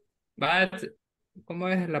mat, ¿cómo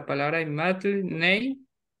es la palabra en mat name?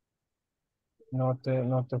 No te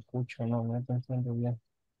escucho, no te entiendo bien.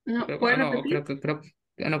 No, Creo, ¿puedes no, repetir?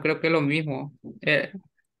 creo que es lo mismo.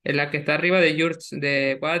 En la que está arriba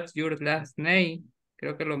de what's your last name,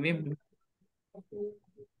 creo que es lo mismo.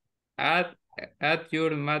 At, at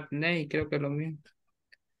your mat name, creo que es lo mismo.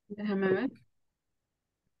 Déjame ver.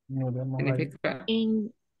 Miremos ahí. Significa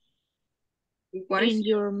In, What is in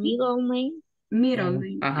your middle name. middle En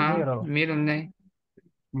name? ajá, middle. middle name.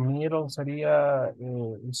 Middle sería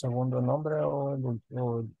el segundo nombre o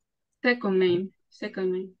Second name.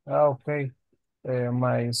 Second name. okay.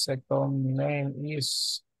 My second name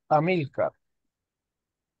is Amilcar.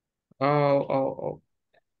 Oh,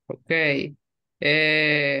 okay.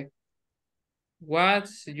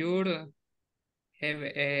 What's your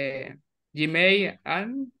Gmail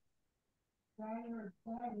and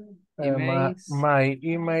emails? My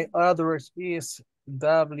email address is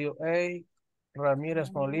WA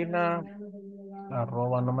Ramírez Molina @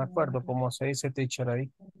 no me acuerdo cómo se dice teacher ahí.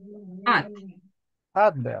 At.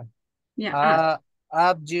 There. Yeah,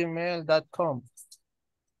 At gmail.com.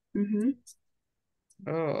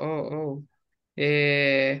 Oh.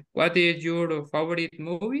 What is your favorite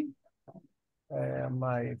movie?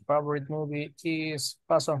 My favorite movie is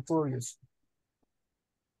Fast and Furious.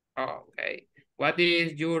 Okay. What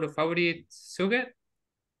is your favorite subject?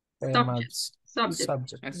 Subject.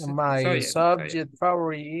 My subject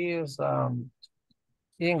favorite is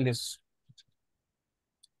English.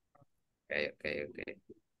 Okay.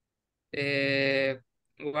 Where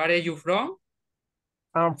are you from?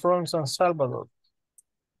 I'm from San Salvador.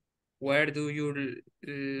 Where do you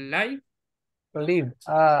live? Live. Live.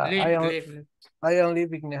 I am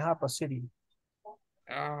living in Japa City.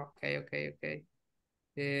 Okay.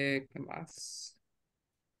 ¿Qué más?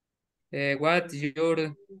 What's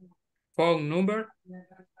your phone number?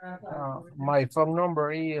 My phone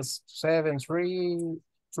number is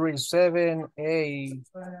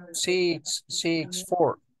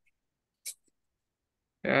 73378664.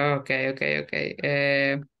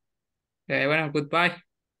 Okay. Bueno, goodbye.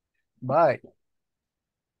 Bye.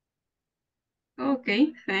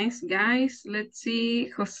 Okay, thanks, guys. Let's see.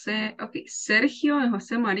 Jose. Okay, Sergio and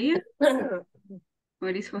Jose Maria.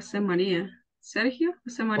 Where is Jose Maria? Sergio,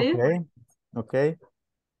 Jose Maria. Okay.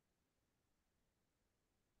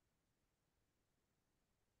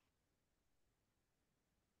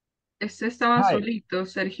 Este estaba Hi. solito,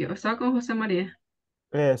 Sergio. Estaba con José María.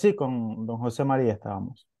 Sí, con don José María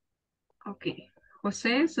estábamos. Ok.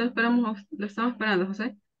 José, lo estamos esperando,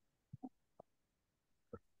 José.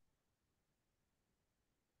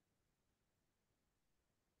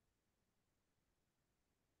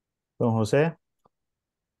 Don José.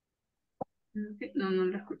 Okay, no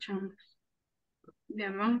lo escuchamos.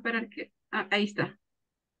 Bien, vamos a esperar que... Ah, ahí está.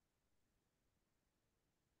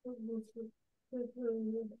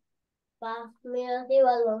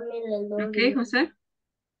 Ok, José.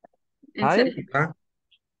 Hi.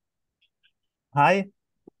 Hi.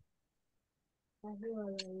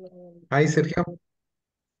 Hi, Sergio.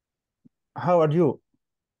 How are you?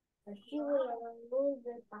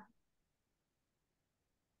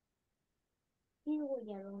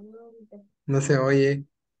 No se oye.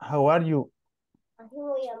 How are you?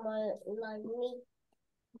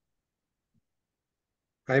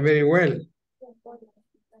 I'm very well.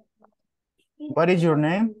 What is your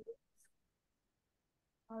name?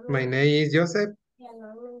 My name is Joseph.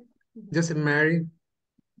 Joseph Mary.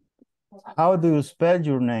 How do you spell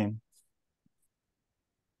your name?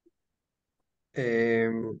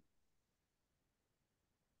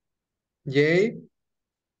 J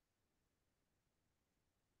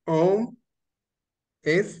O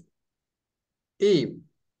S E.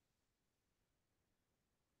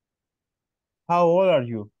 How old are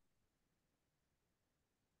you?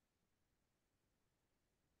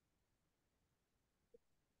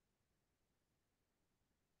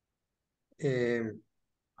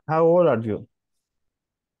 How old are you?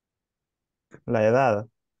 La edad.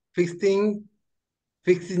 15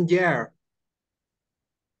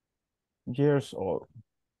 Years old.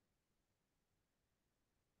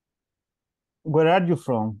 Where are you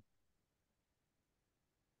from?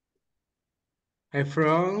 I'm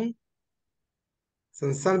from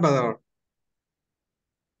San Salvador.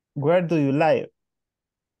 Where do you live?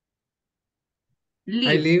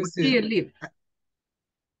 Live. live Do you live?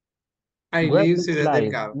 I Where live do you Ciudad live?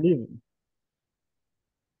 Delgado. Live.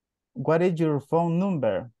 What is your phone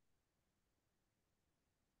number?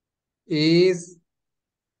 Is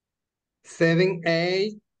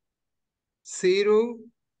 780448552.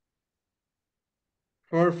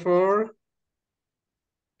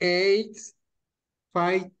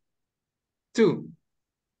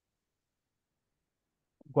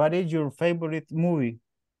 What is your favorite movie?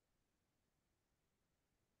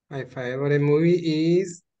 My favorite movie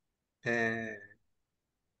is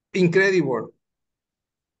Incredible.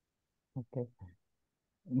 Okay.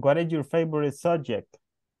 What is your favorite subject?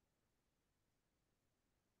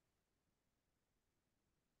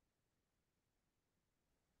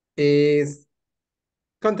 Is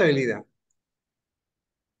contabilidad.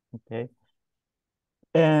 Okay.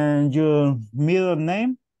 And your middle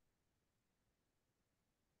name?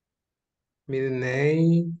 Middle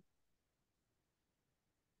name.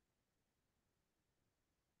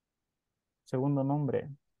 Segundo nombre.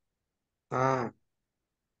 Ah.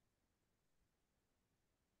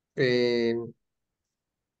 M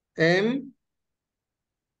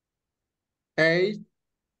A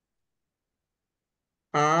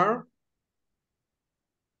R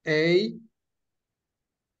A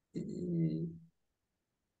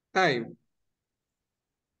I.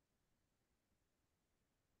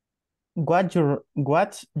 What's your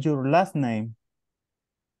last name?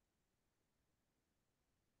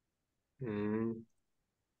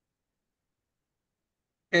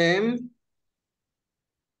 M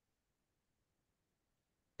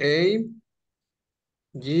A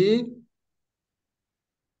G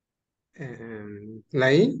la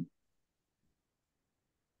I.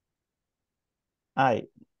 I.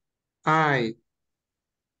 I.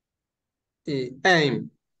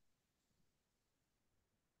 Aim.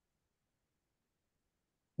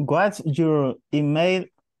 What's your email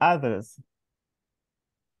address?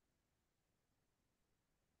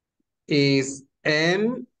 Is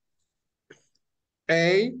M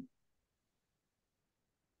A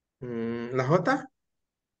la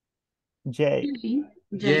J. J.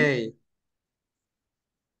 J.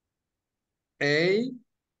 A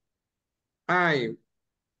I.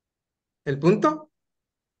 ¿El punto?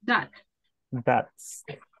 That. That's.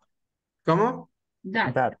 ¿Cómo?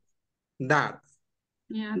 That. That. That.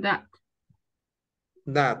 Yeah, that.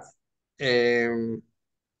 That.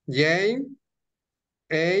 J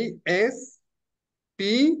A S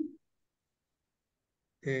P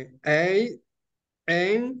A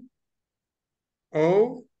N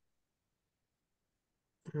O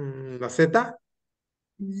la Z.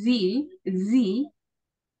 Z. Z.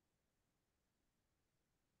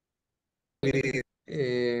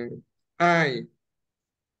 I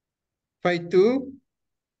 52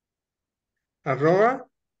 arroba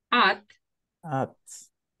At. At.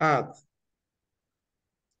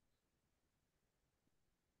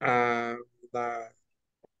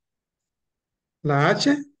 La H.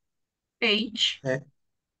 H.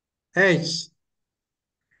 H.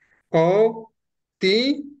 O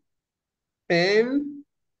T M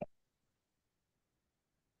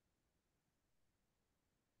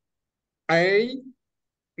A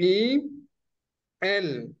E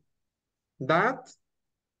L. That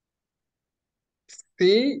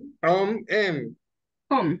C M.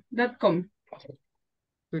 Dot com.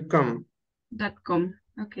 Come. .com.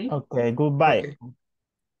 Okay. Okay, goodbye. Okay.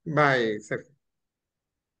 Bye, Sergio.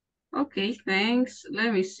 Okay, thanks.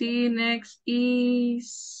 Let me see. Next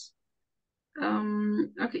is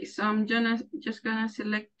okay, so I'm just gonna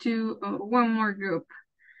select one more group.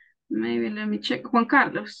 Maybe let me check. Juan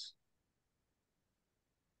Carlos.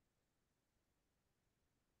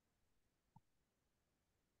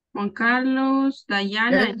 Juan Carlos,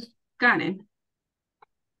 Diana, and Karen.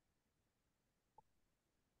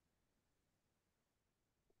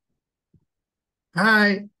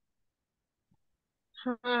 Hi.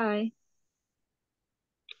 Hi.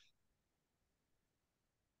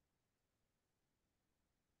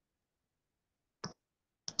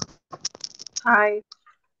 Hi.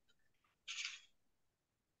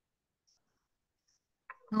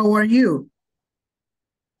 How are you?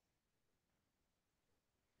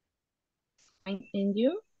 And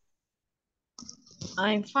you?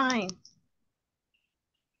 I'm fine.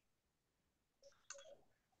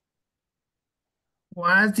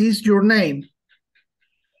 What is your name?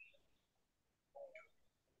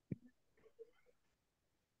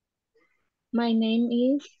 My name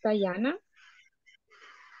is Diana.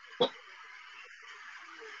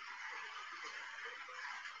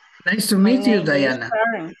 Nice to My meet you, name is Diana.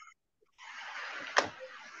 Karen.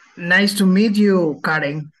 Nice to meet you,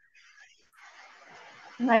 Karen.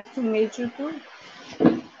 Nice to meet you too.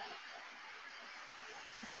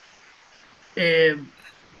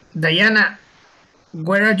 Diana,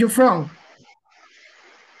 where are you from?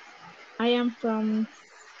 I am from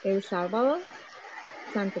El Salvador,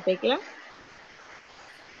 Santa Tecla.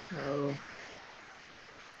 Oh.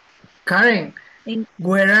 Karen, In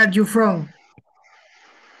where are you from?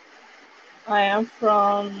 I am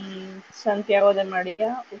from Santiago de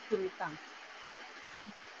María, Usulután.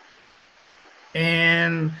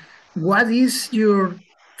 And what is your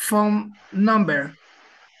phone number?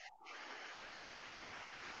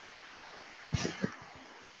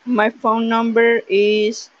 My phone number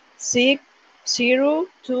is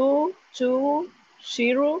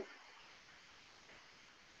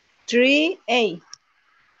 6022038.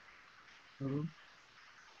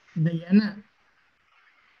 Diana,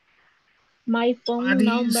 my phone what is...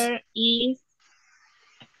 number is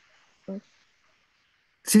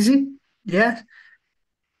Sí, yes.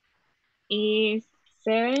 is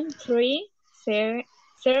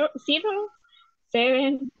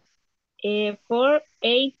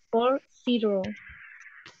 7374840.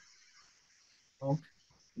 Oh.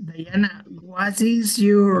 Diana, what is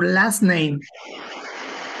your last name?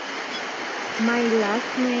 My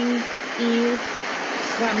last name is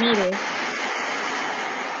Ramirez.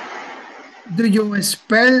 Do you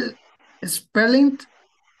spell it?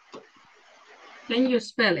 Can you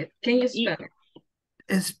spell it? Can you spell it?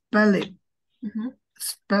 Spell it. Mhm.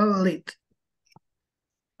 Spell it.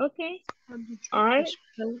 Okay. RAMIEC.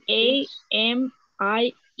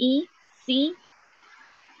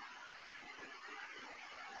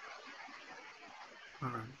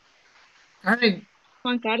 Karen,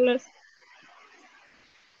 Juan Carlos.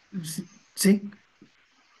 sí.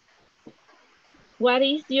 What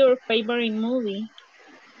is your favorite movie?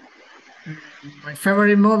 My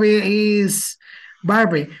favorite movie is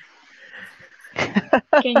Barbie.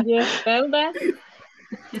 Can you spell that?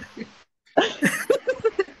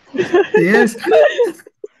 Yes.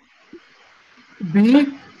 B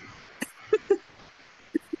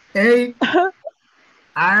A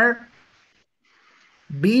R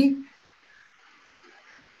B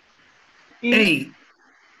A.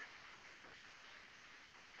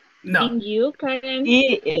 No. And you, Karen?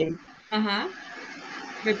 Uh-huh.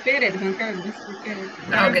 Repeat it, Juan Carlos. Repeat it.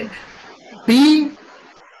 Okay. B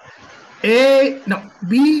A no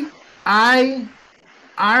B I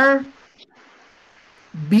R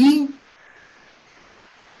B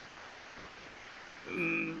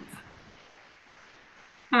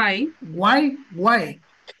I. Y Y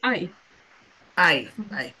I. I.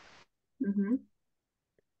 Mm-hmm.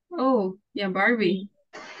 Oh, yeah, Barbie.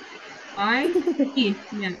 I-E.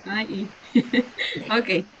 Yeah, I-E.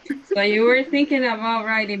 Okay, so you were thinking about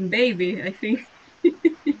writing baby, I think.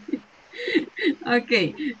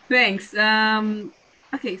 Okay, thanks.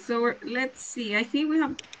 Okay, so let's see. I think we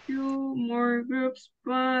have two more groups,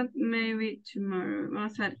 but maybe tomorrow.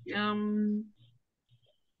 Vamos a ver.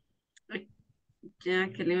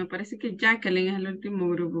 Jacqueline, me parece que Jacqueline es el último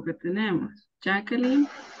grupo que tenemos. Jacqueline.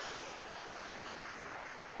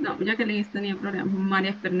 No, Jacqueline tenía problemas.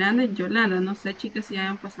 María Fernanda y Yolanda. No sé, chicas, si ya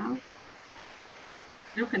han pasado.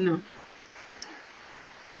 Creo que no.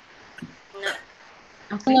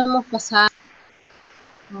 Okay. No hemos pasado.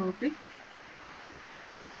 Ok.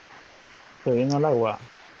 Se vino el agua.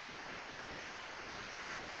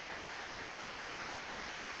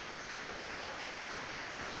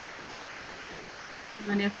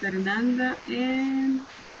 María Fernanda and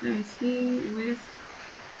let me see with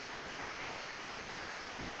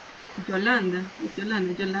Yolanda. With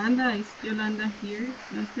Yolanda. Yolanda, is Yolanda here?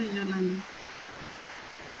 No está Yolanda.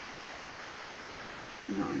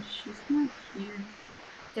 No, she's not here.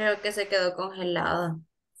 Creo que se quedó congelada.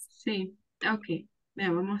 Sí, ok.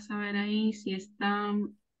 Vean, vamos a ver ahí si está.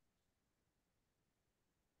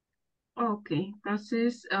 Ok,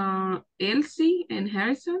 entonces Elsie y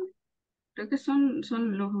Harrison, creo que son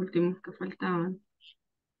los últimos que faltaban.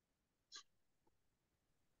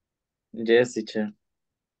 Yes, teacher.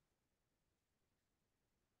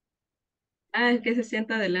 Ah, es que se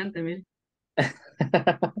sienta adelante, mire.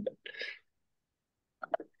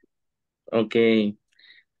 Ok.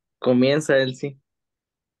 Comienza, Elsie.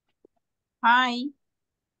 Hi,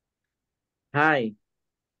 Hi.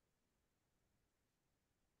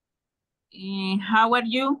 how are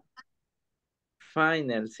you?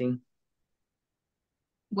 Fine, Elsie.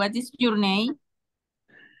 What is your name?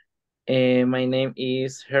 My name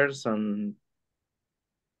is Harrison.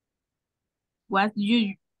 What do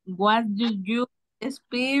you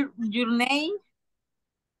spell your name?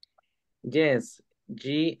 Yes,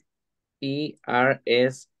 Gerson.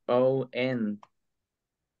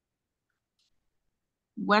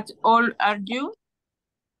 What old are you?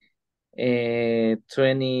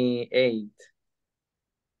 28.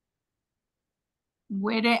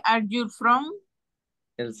 Where are you from?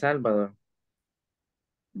 El Salvador.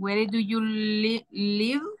 Where do you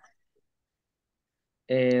live?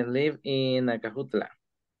 Live in Acajutla.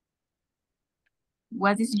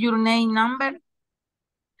 What is your name number?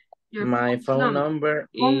 Your My phone number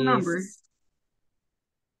phone is number.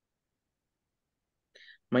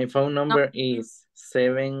 my phone number is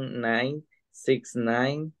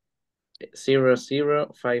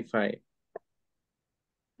 79690055.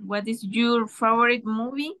 What is your favorite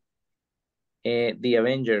movie? The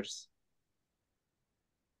Avengers.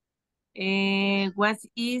 What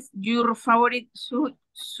is your favorite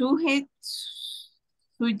subject?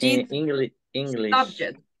 English.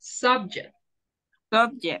 Subject.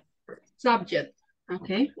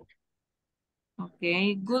 Okay.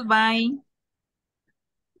 Okay, goodbye.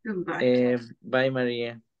 Goodbye. Bye,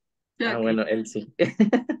 María. Okay. Bueno, Elsie.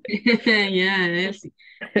 Yeah, Elsie.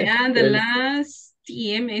 And the Elsie. last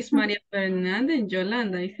TM is María Fernanda and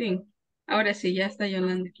Yolanda, I think. Ahora sí, ya está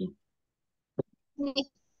Yolanda aquí.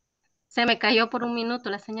 Se me cayó por un minuto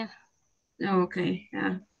la señal. Okay,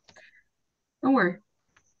 yeah. Don't worry.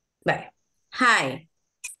 Bye. Hi.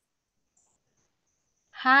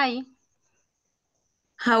 Hi,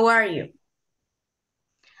 How are you?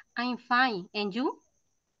 I'm fine. And you?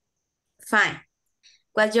 Fine.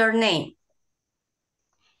 What's your name?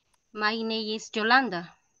 My name is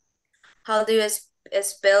Yolanda. How do you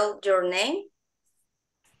spell your name?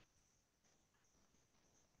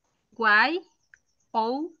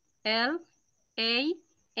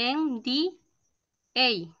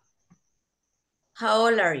 Y-O-L-A-N-D-A. How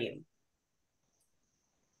old are you?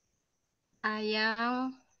 I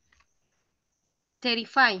am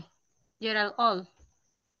 35 years old.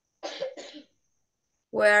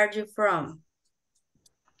 Where are you from?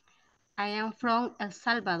 I am from El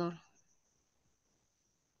Salvador.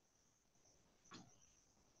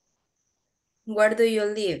 Where do you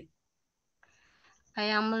live? I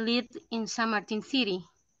am lived in San Martin City.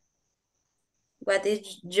 What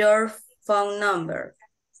is your phone number?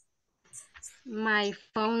 My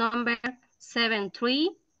phone number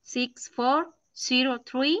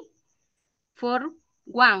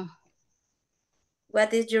 73640341.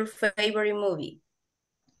 What is your favorite movie?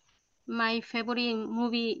 My favorite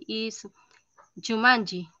movie is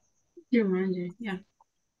Jumanji. Jumanji, yeah.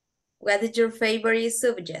 What is your favorite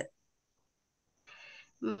subject?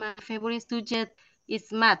 My favorite subject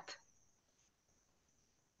is math.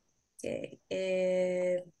 Okay.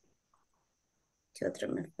 ¿Qué otro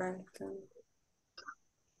me falta?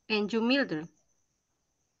 And you, Mildred?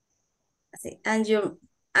 Sí. And your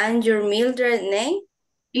Mildred name?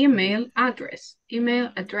 Email address.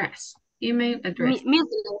 Mildred.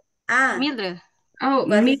 Mildred. Oh,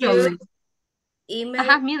 What is middle your name.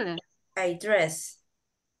 email Mildred. address?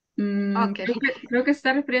 Okay. Creo que se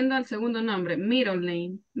está refiriendo al segundo nombre. Middle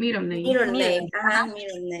name. Middle name. Middle name.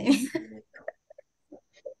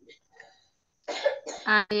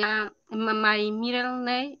 I am my middle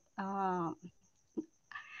name. I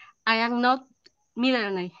am not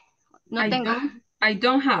middle name. No tengo. I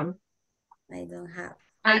don't have. I don't have.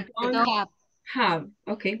 I don't have.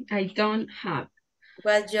 Okay, I don't have.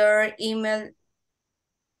 What's your email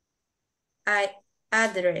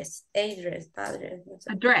address?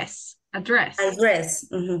 Address.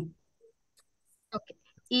 Mm-hmm. Okay.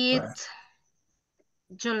 It's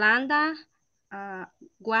Yolanda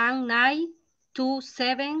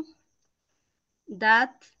 1927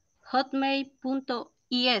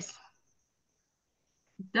 hotmail.is.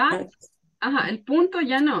 That. Ajá, el punto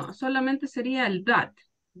ya no, solamente sería el that.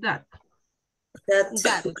 Ajá,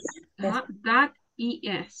 that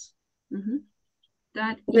es.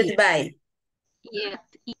 That Goodbye. Yeah.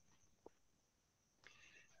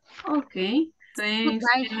 Okay, thanks,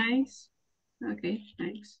 Goodbye. guys. Okay,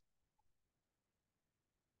 thanks.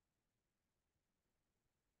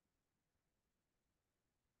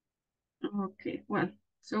 Okay, well,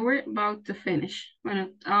 so we're about to finish. Bueno,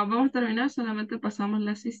 vamos a terminar, solamente pasamos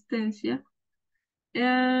la asistencia.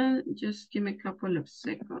 And just give me a couple of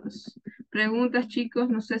seconds. Preguntas, chicos,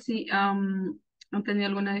 no sé si han tenido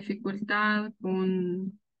alguna dificultad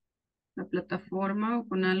con la plataforma o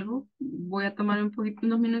con algo. Voy a tomar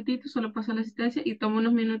unos minutitos, solo paso la asistencia y tomo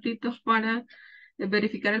unos minutitos para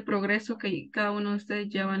verificar el progreso que cada uno de ustedes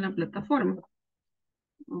lleva en la plataforma.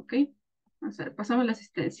 Ok. Vamos a ver, pasamos la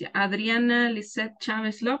asistencia. Adriana Lisette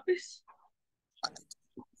Chávez López.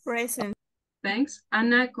 Present. Thanks.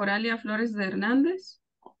 Ana Coralia Flores de Hernández.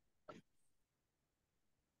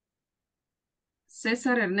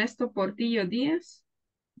 César Ernesto Portillo Díaz.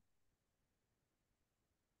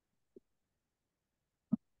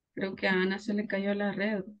 Creo que a Ana se le cayó la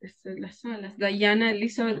red. Estas las salas. Dayana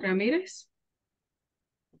Elizabeth Ramírez.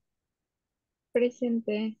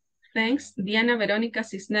 Presente. Thanks. Diana Verónica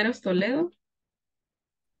Cisneros Toledo.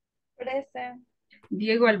 Presente.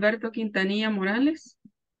 Diego Alberto Quintanilla Morales.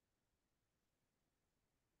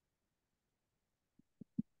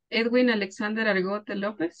 Edwin Alexander Argote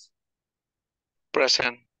López.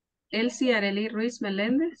 Present. Elsie Arely Ruiz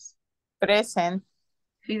Meléndez. Present.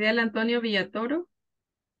 Fidel Antonio Villatoro.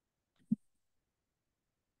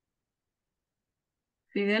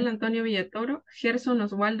 Fidel Antonio Villatoro. Gerson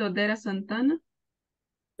Oswaldo Dera Santana.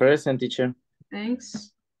 Present, teacher.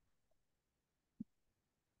 Thanks.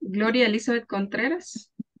 Gloria Elizabeth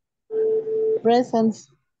Contreras. Present.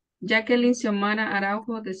 Jacqueline Xiomara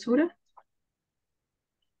Araujo de Sura.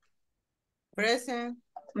 Present.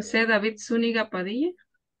 José David Zúñiga Padilla.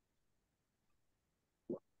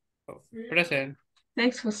 Present.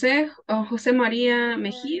 Thanks, José. José María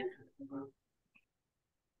Mejía.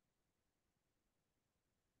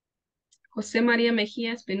 José María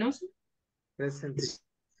Mejía Espinosa. Present.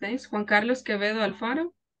 Thanks. Juan Carlos Quevedo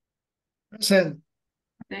Alfaro. Present.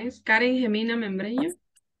 Thanks. Karen Gemina Membreño.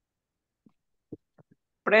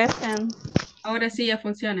 Present. Ahora sí ya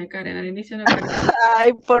funciona, Karen. Al inicio no quería.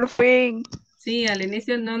 Ay, por fin. Sí, al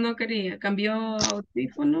inicio no quería. ¿Cambió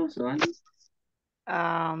audífonos o algo?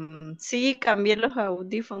 Sí, cambié los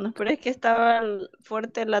audífonos, pero es que estaba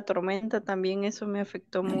fuerte la tormenta también, eso me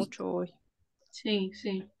afectó mucho hoy. Sí,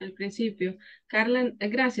 al principio. Carla,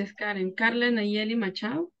 gracias, Karen. Carla Nayeli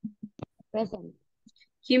Machado. Present.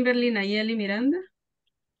 Kimberly Nayeli Miranda.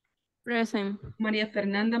 Present. María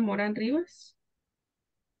Fernanda Morán Rivas.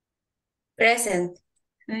 Present.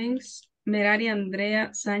 Thanks. Merari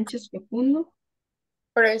Andrea Sánchez Facundo.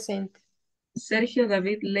 Present. Sergio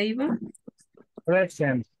David Leiva.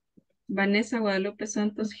 Present. Vanessa Guadalupe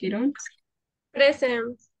Santos Girón.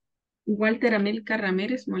 Present. Walter Amilcar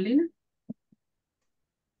Ramírez Molina.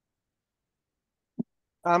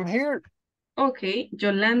 I'm here. Ok.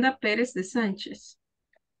 Yolanda Pérez de Sánchez.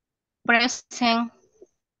 Present.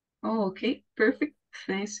 Oh, okay. Perfect.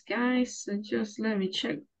 Thanks, guys. So just let me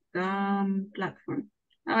check the platform.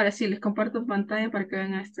 Ahora sí, les comparto pantalla para que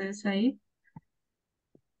vean a ustedes ahí.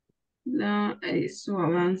 Su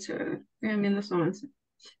avance. Vean viendo su avance.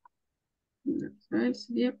 Right,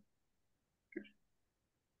 yep.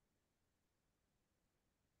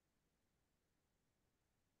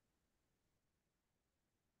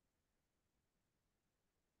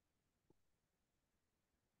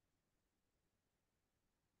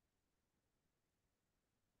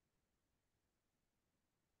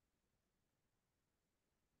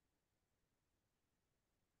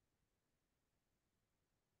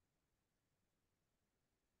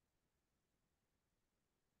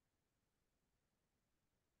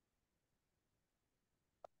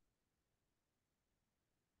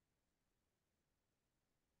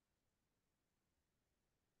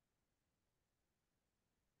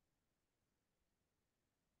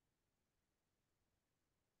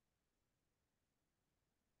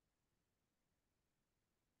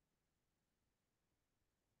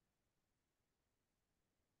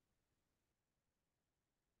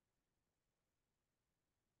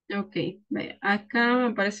 Ok, ve, acá me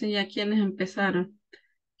aparecen ya quienes empezaron.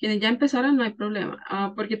 Quienes ya empezaron no hay problema,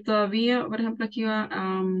 porque todavía, por ejemplo, aquí va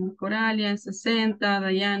Coralia en 60,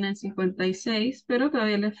 Dayana en 56, pero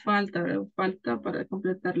todavía les falta, ¿verdad? Falta para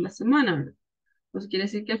completar la semana, ¿verdad? Pues quiere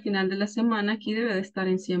decir que al final de la semana aquí debe de estar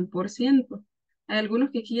en 100%. Hay algunos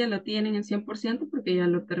que aquí ya lo tienen en 100% porque ya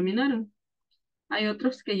lo terminaron. Hay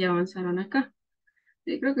otros que ya avanzaron acá.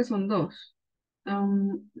 Sí, creo que son dos.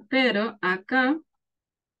 Pero acá,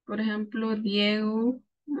 por ejemplo, Diego,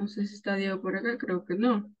 no sé si está Diego por acá, creo que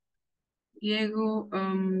no. Diego,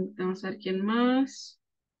 vamos a ver quién más.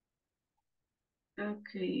 Ok,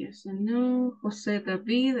 ese no. José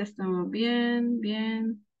David, estamos bien,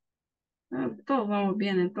 bien. Todos vamos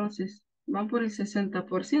bien, entonces. Van por el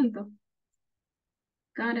 60%.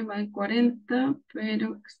 Karen va en 40,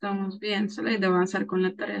 pero estamos bien. Solo hay de avanzar con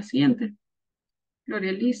la tarea siguiente. Gloria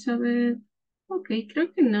Elizabeth. Ok,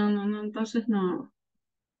 creo que no, entonces no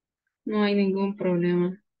hay ningún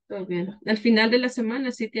problema. Todo bien. Al final de la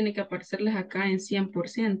semana sí tiene que aparecerles acá en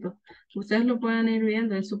 100%. Ustedes lo pueden ir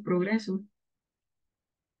viendo en su progreso.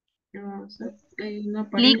 Vamos a ver, ahí no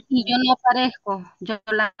aparece. Y yo no aparezco.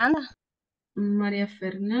 Yolanda. María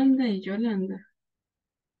Fernanda y Yolanda.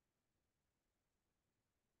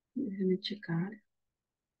 Déjenme checar.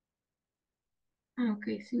 Ok,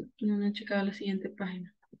 sí, no he checado la siguiente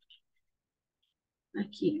página.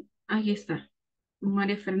 Aquí está.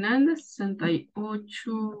 María Fernanda,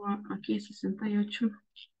 68. Aquí 68.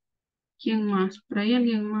 ¿Quién más? Por ahí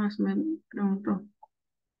alguien más me preguntó.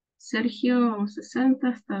 Sergio, 60,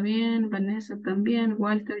 está bien. Vanessa también.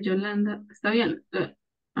 Walter, Yolanda, está bien.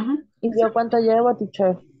 Ajá. ¿Y yo cuánto llevo,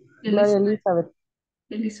 teacher? Gloria Elizabeth.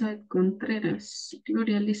 Elizabeth Contreras.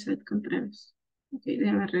 Gloria Elizabeth Contreras. Ok,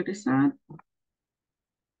 déjame regresar.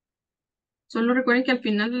 Solo recuerden que al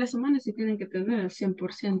final de la semana sí tienen que tener el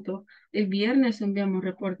 100%. El viernes enviamos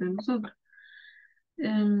reporte a nosotros.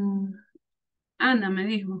 Ana me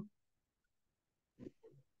dijo.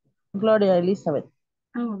 Gloria Elizabeth.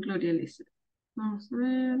 Oh, Gloria Elizabeth. Vamos a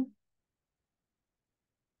ver.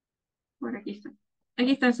 Por aquí está.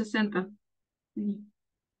 Aquí está en 60. Sí.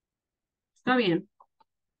 Está bien.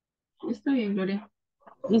 Está bien, Gloria.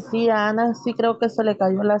 Y sí, a Ana sí creo que se le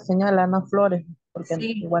cayó la señal a Ana Flores, porque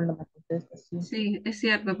Sí, igual no me contesta, sí. sí, es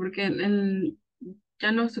cierto, porque él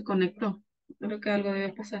ya no se conectó. Creo que algo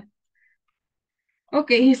debe pasar.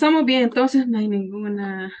 Ok, estamos bien, entonces no hay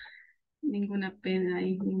ninguna pena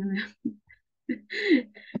ahí,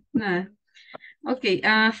 nada. Ok,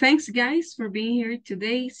 thanks guys for being here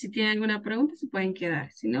today. Si tienen alguna pregunta, se pueden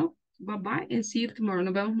quedar. Si no, bye bye and see you tomorrow.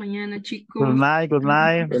 Nos vemos mañana, chicos. Good night, good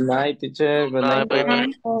night. Good night, teacher. Good night, Bye.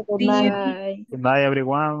 everyone. Oh, good See you. night. Bye. Good night,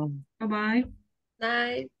 everyone. Bye bye.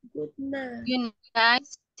 Night. Good night. Good night.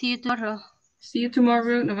 See you tomorrow. See you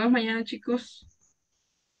tomorrow. Nos vemos mañana, chicos.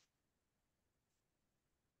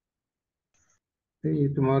 See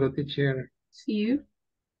you tomorrow, teacher. See you.